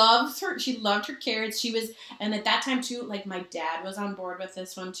 she loved her carrots. And at that time too, like my dad was on board with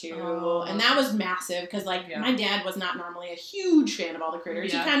this one too, and that was massive because my dad was not normally a huge fan of all the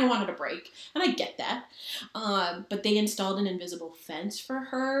critters. Yeah. He kind of wanted a break, and I get that. But they installed an invisible fence for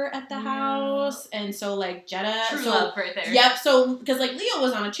her at the house, and so like Jetta, true love right there. Yep. So because like Leo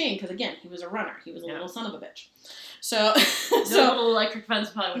was on a chain because again he was a runner. He was a little son of a bitch. So, little electric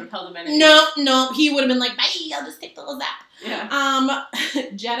fence probably would have held him in. No, he would have been like, bye, I'll just take the little zap. Yeah.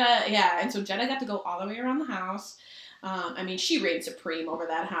 Jetta, and so Jetta got to go all the way around the house. I mean, she reigned supreme over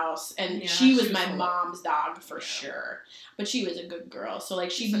that house, and she was my mom's dog for sure. But she was a good girl, so like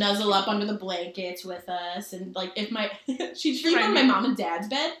she'd nuzzle up under the blankets with us, and like if she'd sleep on my mom and dad's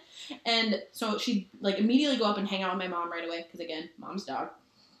bed, and so she'd like immediately go up and hang out with my mom right away because again, mom's dog.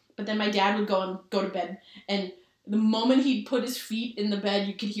 But then my dad would go to bed, and the moment he'd put his feet in the bed,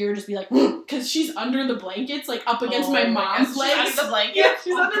 you could hear her just be like, because she's under the blankets, like up against my mom's legs. She's under the blanket? Yeah,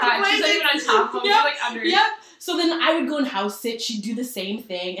 she's under the blankets. She's not even on top of him. She's like under. Yep. So then I would go and house sit. She'd do the same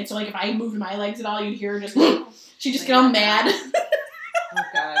thing. And so like if I moved my legs at all, you'd hear her just, she'd just get all mad. Oh,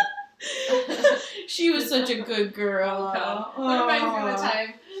 God. She was such a good girl. That reminds me of the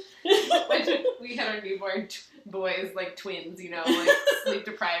time when we had our newborn boys, like twins, like sleep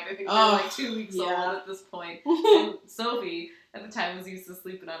deprived. I think they were like 2 weeks old at this point. And Sophie, at the time, was used to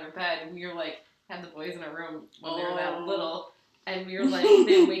sleeping on her bed, and we were like, had the boys in our room when they were that little, and we were like,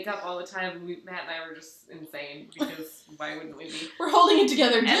 they'd wake up all the time, and Matt and I were just insane, because why wouldn't we be? We're holding it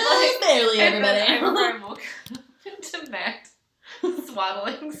together just barely, everybody. I remember I woke up to Matt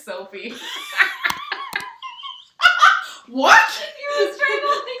swaddling Sophie. What? He was trying to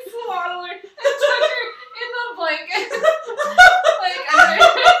like swaddle her and tuck her in the blanket. Like under.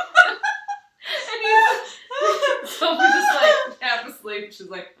 And Sophie's just like half asleep. She's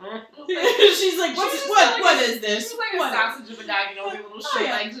like, she's like, what is this? She's like a sausage of a dog, with her little short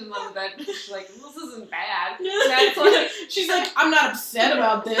legs and on the bed. She's like, this isn't bad. That's like, she's like, I'm not upset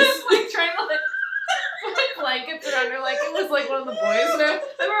about this. Like trying to put blankets around her, like it was like one of the boys. And I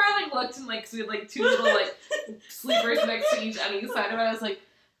remember I like looked and like, so we had like 2 little like sleepers next to each on each side of it. I was like,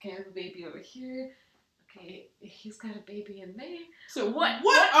 okay, I have a baby over here. Okay, he's got a baby in there. So what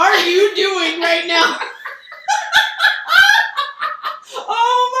are you doing right now?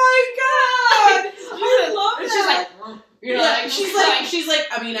 Oh my God! I love that. And she's like, You know, yeah, she's like,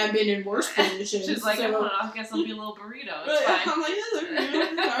 I mean, I've been in worse positions. She's like, so. I don't know, I guess I'll be a little burrito. It's fine. I'm like, yeah,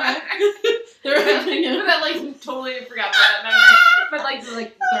 it's alright. They're But I like totally forgot about that memory. But like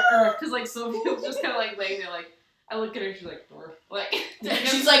the earth, because like Sophie was just kind of like laying there, like I look at her, she's like, Dwarf. Like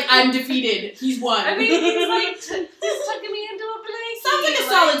she's like, I'm defeated. He's won. I mean, he's like he's tucking me into a blanket. Sounds like a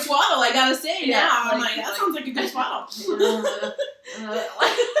solid swaddle, I gotta say. Yeah, now I'm like, like, that sounds like a good swaddle.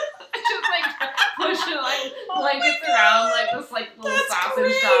 Just like pushing like blankets around like this like little That's sausage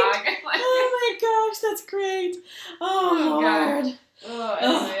great. dog. Like, Oh my gosh, that's great. Oh, God. Lord.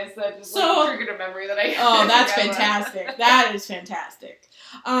 oh, anyways, that just So- like, triggered a memory that I. Oh, that's forgot about. fantastic. That is fantastic.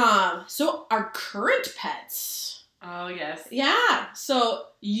 So our current pets. Oh yes. Yeah. So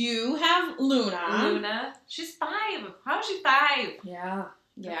you have Luna. Luna, she's 5. How is she 5? Yeah.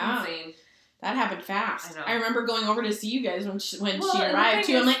 That's Yeah. insane. That happened fast. I know. I remember going over to see you guys when she Well, arrived and the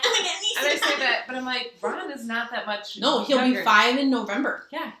too. thing I'm is- like, oh my god, And I say that, but I'm like, Ron is not that much. No, he'll younger. be 5 in November.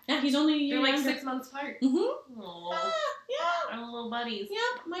 Yeah. Yeah, he's only a year They're like younger. 6 months apart. Mm-hmm. Aww, Yeah. our little buddies.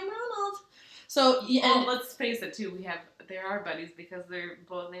 Yep, my Ronald. So yeah, Well, and let's face it too. There are buddies because they're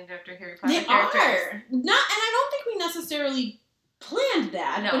both named after Harry Potter they characters. are not, and I don't think we necessarily planned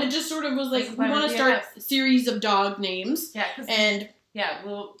that, No. but it just sort of was like, This is we why want we're to start BFFs. a series of dog names, Yeah, and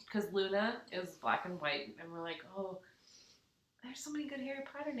because Luna is black and white, and we're like, oh, there's so many good Harry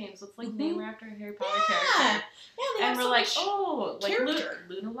Potter names. Let's like name her after a Harry Potter character. they And have we're so like, much- oh, like character.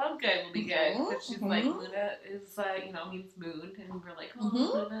 Luna Lovegood will be good because she's like Mhm. Luna is means moon, and we're like, oh,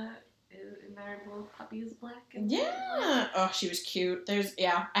 Mhm. Luna and our little puppy is black. And Yeah. Oh, she was cute. I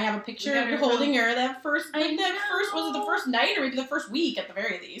have a picture got of her holding her that first, I was it the know. first night or maybe the first week at the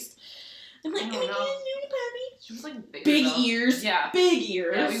very least. I'm like, I oh don't my know. god, new puppy. She was like bigger, Big though. ears. Yeah. Big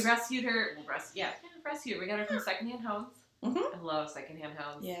ears. Yeah, we rescued her. Rescued her. We got her from secondhand homes. Mhm. I love secondhand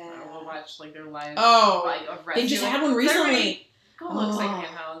homes. Yeah. We'll watch like their live. Oh, like, of they just rescue. had one recently. Go look Oh.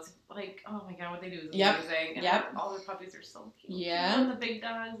 secondhand homes. Like, oh my god, what they do is Yep. amazing. And Yep. all their puppies are so cute. Yeah. And the big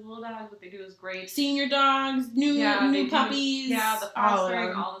dogs, little dogs, what they do is great. Senior dogs, new they do- puppies. Yeah, the all fostering,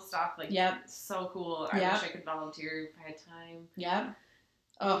 around. all the stuff. Like, Yep. so cool. I Yep. wish I could volunteer if I had time. Yep.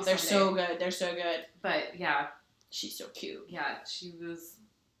 Oh, Maybe they're so someday. good. They're so good. But yeah, She's so cute. she was.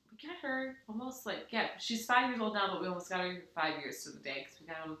 We got her almost she's 5 years old now, but we almost got her 5 years to the day because we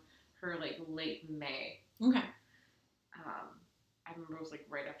got her like late May. Okay. I remember it was like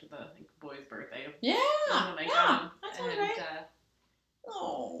right after the boy's birthday. Yeah. When I Yeah. got him. That's And, right.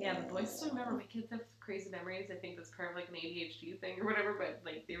 Oh. yeah, the boys still remember. My kids have crazy memories. I think that's part of like an ADHD thing or whatever. But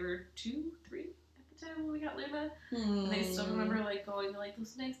like they were 2, 3 at the time when we got Luna, and they still remember like going to like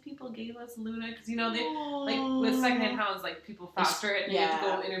those nice people gave us Luna because they like with secondhand hounds like people foster it and you have to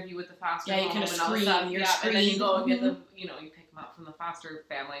go interview with the foster Yeah, you home kinda and all screen, that stuff. you're Yeah, and then you go and get screened. the you pick them up from the foster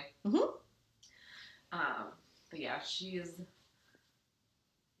family. Mhm. But yeah, she is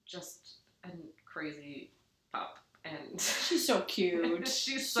just a crazy pup and She's so cute.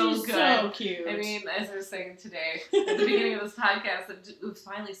 She's so good. So cute. I mean, as I was saying today at the beginning of this podcast, it was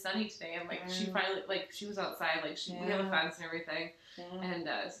finally sunny today, and like she finally she was outside, like we have a fence and everything, and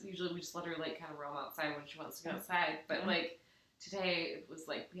so usually we just let her like kind of roam outside when she wants to go outside, but like today it was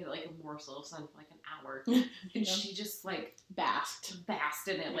like we had like a morsel of sun for like an hour, and she just like basked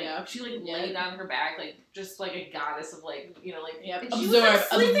in it, like she like Yep. laid on her back, like just like a goddess of like Yep. and she was, like, Absorb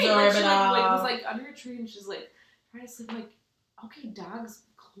sleeping, like, it she, like, all. was like under a tree and she's like trying to sleep. I'm like, okay, dogs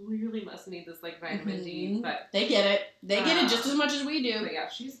clearly must need this like vitamin D, but they get it. They get it just as much as we do. but yeah,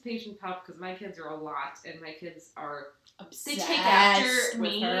 she's a patient pup because my kids are a lot, and my kids are Obsessed they take after with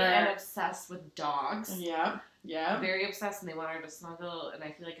me her. and obsessed with dogs. Yeah. Yeah. Very obsessed, and they want her to snuggle, and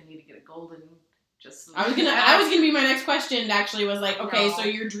I feel like I need to get a golden. Just I was gonna be my next question. Actually, was like, okay, No. so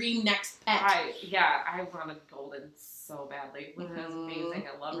your dream next pet. I want a golden so badly. Luna is Mhm. amazing.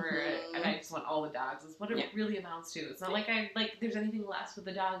 I love her, Mhm. and I just want all the dogs. Is what it really amounts to. It's not like there's anything less with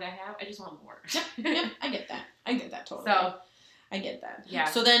the dog I have. I just want more. Yep, I get that. Totally. So I get that. yeah.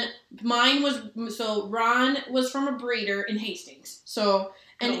 So then Ron was from a breeder in Hastings. So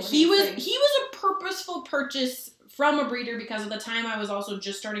and Oh, he was Hastings. a purposeful purchase from a breeder because at the time I was also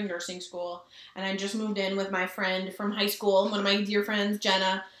just starting nursing school and I just moved in with my friend from high school, one of my dear friends,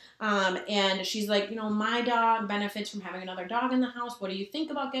 Jenna. And she's like, my dog benefits from having another dog in the house. What do you think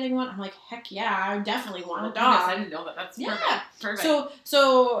about getting one? I'm like, heck yeah, I definitely want a Goodness, dog. I didn't know that. That's Yeah. perfect.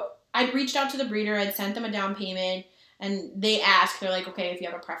 So I'd reached out to the breeder. I'd sent them a down payment, and they asked. They're like, okay, if you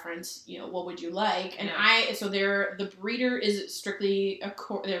have a preference, what would you like? And the breeder is strictly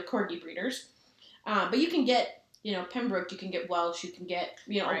they're corgi breeders, but you can get Pembroke, you can get Welsh, you can get,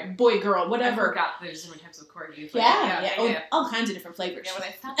 Right. boy, girl, whatever. I forgot there's different types of corgis. Yeah. All kinds of different flavors. Yeah, when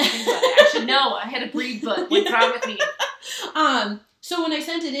I stopped to think about it, I should know. I had a breed book. What's wrong with me? So when I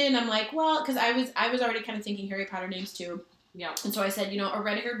sent it in, I'm like, well, because I was already kind of thinking Harry Potter names too. Yeah. And so I said, a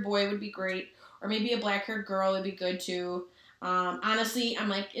red-haired boy would be great, or maybe a black-haired girl would be good too. Honestly, I'm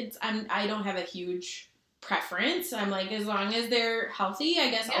like, I don't have a huge preference. I'm like, as long as they're healthy,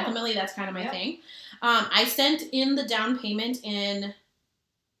 I guess ultimately that's kind of my thing. I sent in the down payment in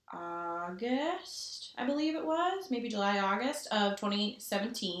August, I believe it was, maybe July, August of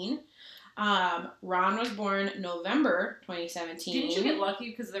 2017. Ron was born November 2017. Didn't you get lucky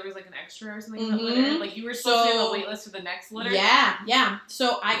because there was like an extra or something in that litter? Like you were supposed to be on the wait list for the next litter? Yeah.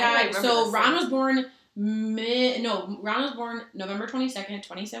 So Ron was born Ron was born November 22nd,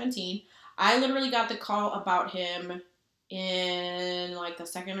 2017. I literally got the call about him in like the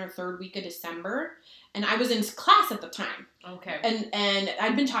second or third week of December, and I was in class at the time. Okay. And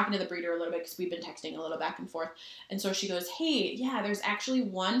I'd been talking to the breeder a little bit because we've been texting a little back and forth, and so she goes, hey, yeah, there's actually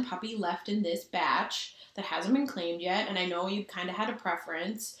one puppy left in this batch that hasn't been claimed yet, and I know you kind of had a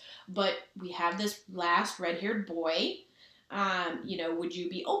preference, but we have this last red-haired boy. Would you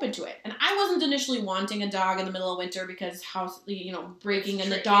be open to it? And I wasn't initially wanting a dog in the middle of winter because breaking in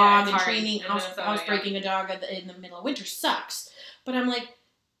the dog and training housebreaking a dog in the middle of winter sucks. But I'm like,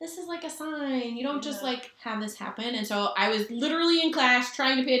 this is like a sign. You don't just like have this happen. And so I was literally in class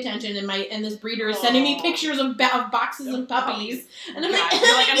trying to pay attention, and this breeder is sending me pictures of boxes of puppies, and I'm like, I'm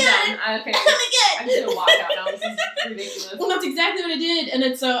done. Okay, I'm just gonna walk out now. This is ridiculous. Well, that's exactly what I did,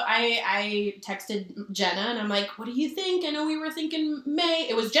 and so I texted Jenna, and I'm like, what do you think? I know we were thinking May.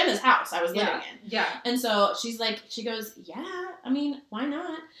 It was Jenna's house I was living in. Yeah. And so she goes, yeah, I mean, why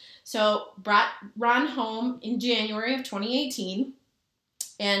not? So brought Ron home in January of 2018.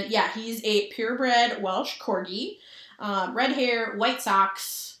 And yeah, he's a purebred Welsh Corgi, red hair, white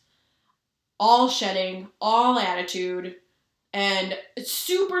socks, all shedding, all attitude, and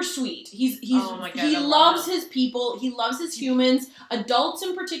super sweet. He loves his people. He loves his humans, adults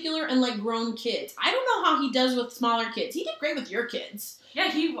in particular, and like grown kids. I don't know how he does with smaller kids. He did great with your kids. Yeah,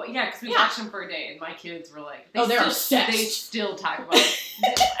 because we watched him for a day, and my kids were like, they're obsessed. They still talk about it.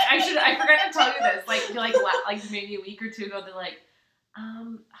 I forgot to tell you this. Like maybe a week or two ago, they're like,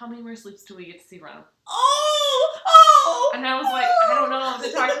 how many more sleeps do we get to see Ron? Oh! And I was like, I don't know.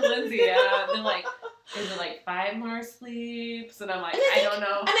 They talked to Lindsay. They're like, is it like 5 more sleeps? And I'm like, I don't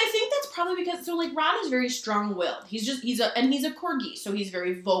know. And I think that's probably because, Ron is very strong-willed. He's a Corgi, so he's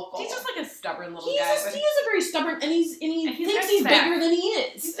very vocal. He's just like a stubborn little guy. He is a very stubborn, and he thinks he's bigger than he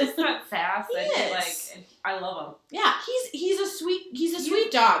is. He's just not fast. And I love him. Yeah, he's a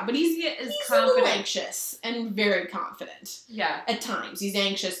sweet dog, but he's confident. A little anxious and very confident. Yeah. At times, he's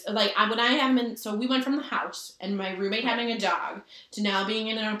anxious. Like when I have him in, so we went from the house and my roommate having a dog to now being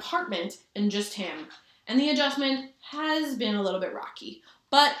in an apartment and just him. And the adjustment has been a little bit rocky,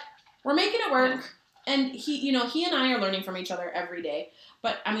 but we're making it work. Yeah. And he and I are learning from each other every day.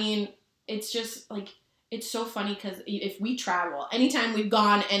 But I mean, it's just like, it's so funny because if we travel, anytime we've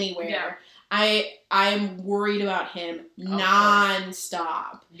gone anywhere, I'm worried about him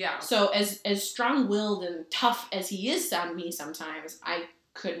nonstop. Yeah. So as strong-willed and tough as he is on me sometimes, I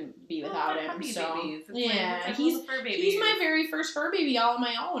couldn't be without him. So babies. He's my very first fur baby all on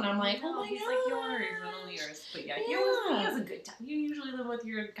my own. I'm like, oh my he's god, like yours, not only yours. But he has a good time. You usually live with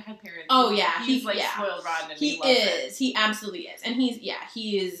your godparents. Oh yeah, he's like spoiled rotten. And he is. It. He absolutely is, and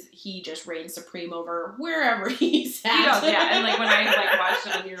he just reigns supreme over wherever he's at. He does, and like when I watched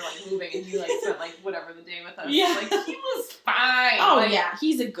him when you were moving and you spent whatever the day with us. Yeah. He was fine. Oh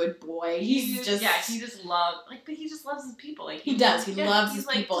he's a good boy. He just loves his people. He does. He loves his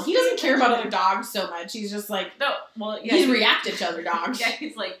people. He doesn't care about other dogs so much. He's just like he's reactive to other dogs. Yeah,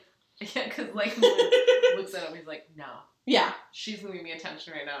 he's like because he looks at him, he's like, no. Yeah. She's giving me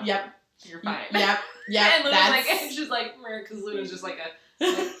attention right now. Yep. You're fine. Yep. And Luna's she's like, because Luna's just like a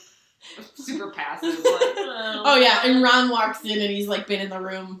super passive. And Ron walks in and he's been in the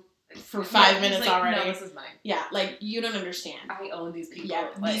room for 5 minutes already. No, this is mine. Yeah, you don't understand. I own these people. Yeah,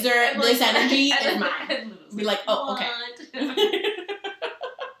 this energy is mine. Be like, oh, okay.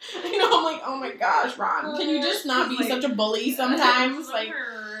 I'm like, oh my gosh, Ron, can you just not be such a bully sometimes? But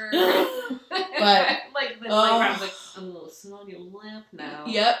Ron's like, I'm a little sit on your lap now.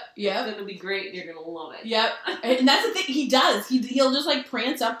 Yep. It's gonna be great. And you're gonna love it. Yep. And that's the thing he does. He'll just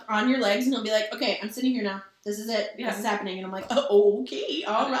prance up on your legs and he'll be like, okay, I'm sitting here now. This is it. Yeah. This is happening. And I'm like, oh, okay,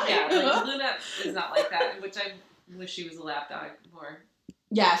 all right. Yeah, Luna is not like that, which I wish she was a lap dog more.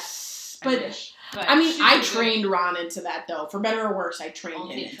 Yes, but But I mean, she's I good. trained Ron into that, though. For better or worse, I trained him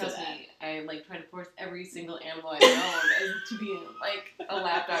Honestly, into trust that. me, I like trying to force every single animal I own to be like a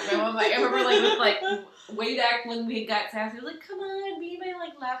lap dog. My mom, like, I remember like with like way back when we got Sassy, I was like, "Come on, be my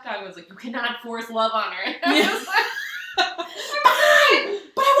like lap dog." I was like, "You cannot force love on her." I was like,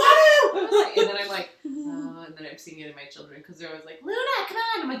 But I want to! and then I'm like, and then I'm seeing it in my children because they're always like, "Luna, come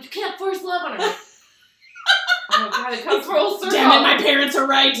on!" I'm like, "You can't force love on her." Like, oh god, it comes full circle. Damn it, my parents are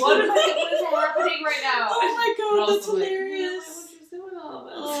right. What is happening right now? Oh my But god, that's also, like, hilarious. why would you doing all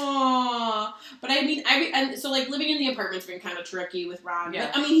this? Aww. But I mean, and so like living in the apartment's been kind of tricky with Ron.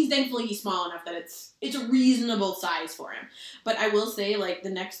 Yeah. But, I mean, thankfully he's small enough that it's a reasonable size for him. But I will say, like, the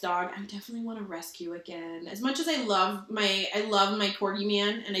next dog, I definitely want to rescue again. As much as I love my corgi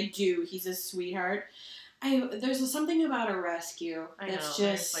man, and I do, he's a sweetheart. There's something about a rescue that's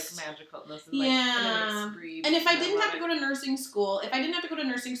just like magicalness and yeah. and breed. And if I didn't have to go to nursing school,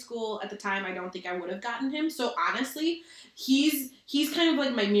 at the time, I don't think I would have gotten him. So honestly, he's kind of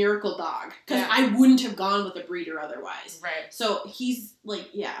like my miracle dog because I wouldn't have gone with a breeder otherwise. Right. So he's like,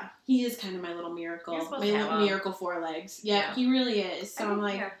 yeah, he is kind of my little miracle, my little miracle 4 legs. Yeah, he really is. So I'm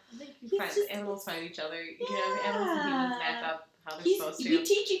like, I think animals find each other. You know, animals and humans match up how they're supposed to. We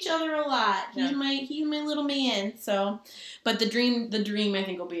teach each other a lot. Yeah. He's my little man. So, but the dream I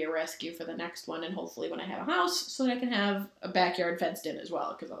think will be a rescue for the next one, and hopefully when I have a house, so that I can have a backyard fenced in as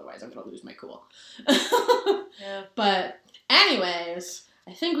well, because otherwise I'm gonna lose my cool. Yeah. But anyways,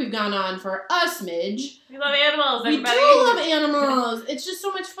 I think we've gone on for a smidge. We love animals. Everybody. We do love animals. It's just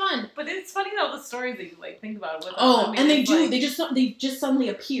so much fun. But it's funny though, the stories that you like think about. With And they do. Like, they just suddenly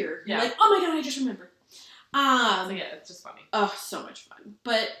appear. Yeah. You're like, oh my god, I just remembered. So yeah, it's just funny. Oh, so much fun.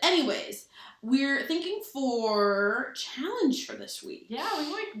 But anyways, we're thinking for challenge for this week. Yeah,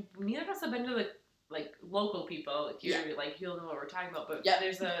 neither of us have been to the local people here. Yeah. Like you'll know what we're talking about. But Yeah.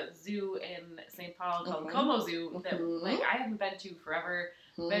 there's a zoo in St. Paul called Mhm. Como Zoo that Mhm. I haven't been to forever.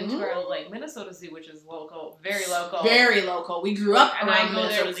 Been to our Minnesota Zoo, which is local, very local. Very local. We grew up and around I go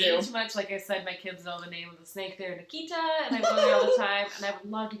there Minnesota way Zoo. too much. Like I said, my kids know the name of the snake there, Nikita, and I go there all the time. And I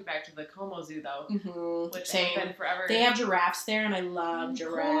would love to get back to the Como Zoo though, which Same. has been forever. They have giraffes there, and I love And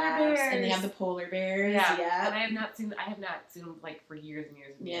giraffes. polar bears. And they have the polar bears. Yeah. And I have not seen them like for years and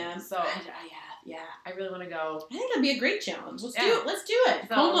years and years. Yeah. So yeah. I really want to go. I think that'd be a great challenge. Let's Yeah. do it.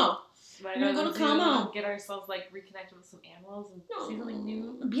 So- Como. We're gonna go to Como. Get ourselves reconnected with some animals and see something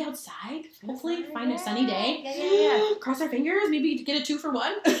new. Be outside. Hopefully, Outside, find a sunny day. Yeah. Cross our fingers. Maybe get a 2 for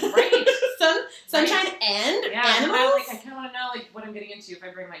 1. Right. Sunshine and Yeah. animals. I kind of want to know what I'm getting into if I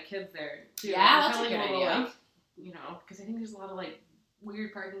bring my kids there too. Yeah, I'm that's a kinda good little, idea. because I think there's a lot of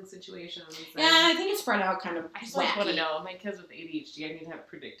weird parking situations. Yeah, I think it's spread out kind of I just wacky. want to know. My kids with ADHD, I need to have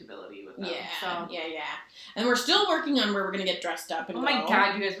predictability with them. Yeah, So. yeah. And we're still working on where we're gonna get dressed up and Oh go. my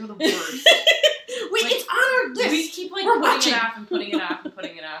god, you guys were the worst. Wait, it's on our list. We keep We're putting watching. it off and putting it off and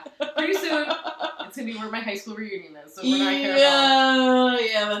putting it off. Pretty soon, it's gonna be where my high school reunion is. So we're not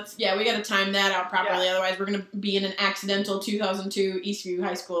we gotta time that out properly. Yeah. Otherwise, we're gonna be in an accidental 2002 Eastview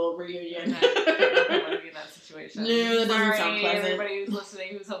High School reunion. I don't want to be in that situation. No, that doesn't sound pleasant. Everybody who's listening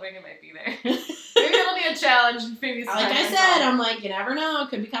who's hoping it might be there. Maybe it'll be a challenge. Maybe Like I said, I'm like, you never know. It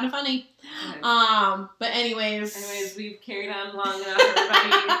could be kind of funny. But anyways, we've carried on long enough,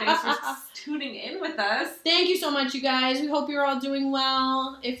 everybody. Thanks for tuning in with us. Thank you so much, you guys. We hope you're all doing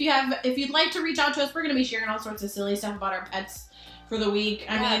well. If you'd like to reach out to us, we're gonna be sharing all sorts of silly stuff about our pets for the week.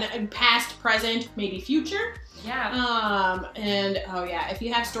 I mean, past, present, maybe future. Yeah. If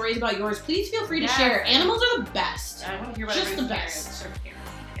you have stories about yours, please feel free to share. Animals are the best. I want to hear about just the parents. best.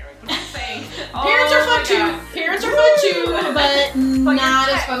 What am I saying? Parents are fun too. Parents are fun too, but not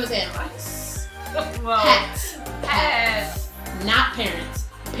as pets. fun as animals. Whoa. Pets. Not parents.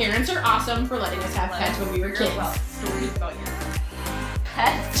 Parents are awesome for letting us have pets when we were kids. Stories about your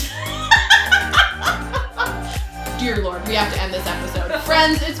pets. Dear Lord, we have to end this episode.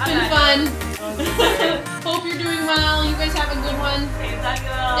 Friends, it's been fun. Hope you're doing well. You guys have a good one.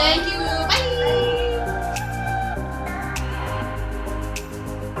 Thank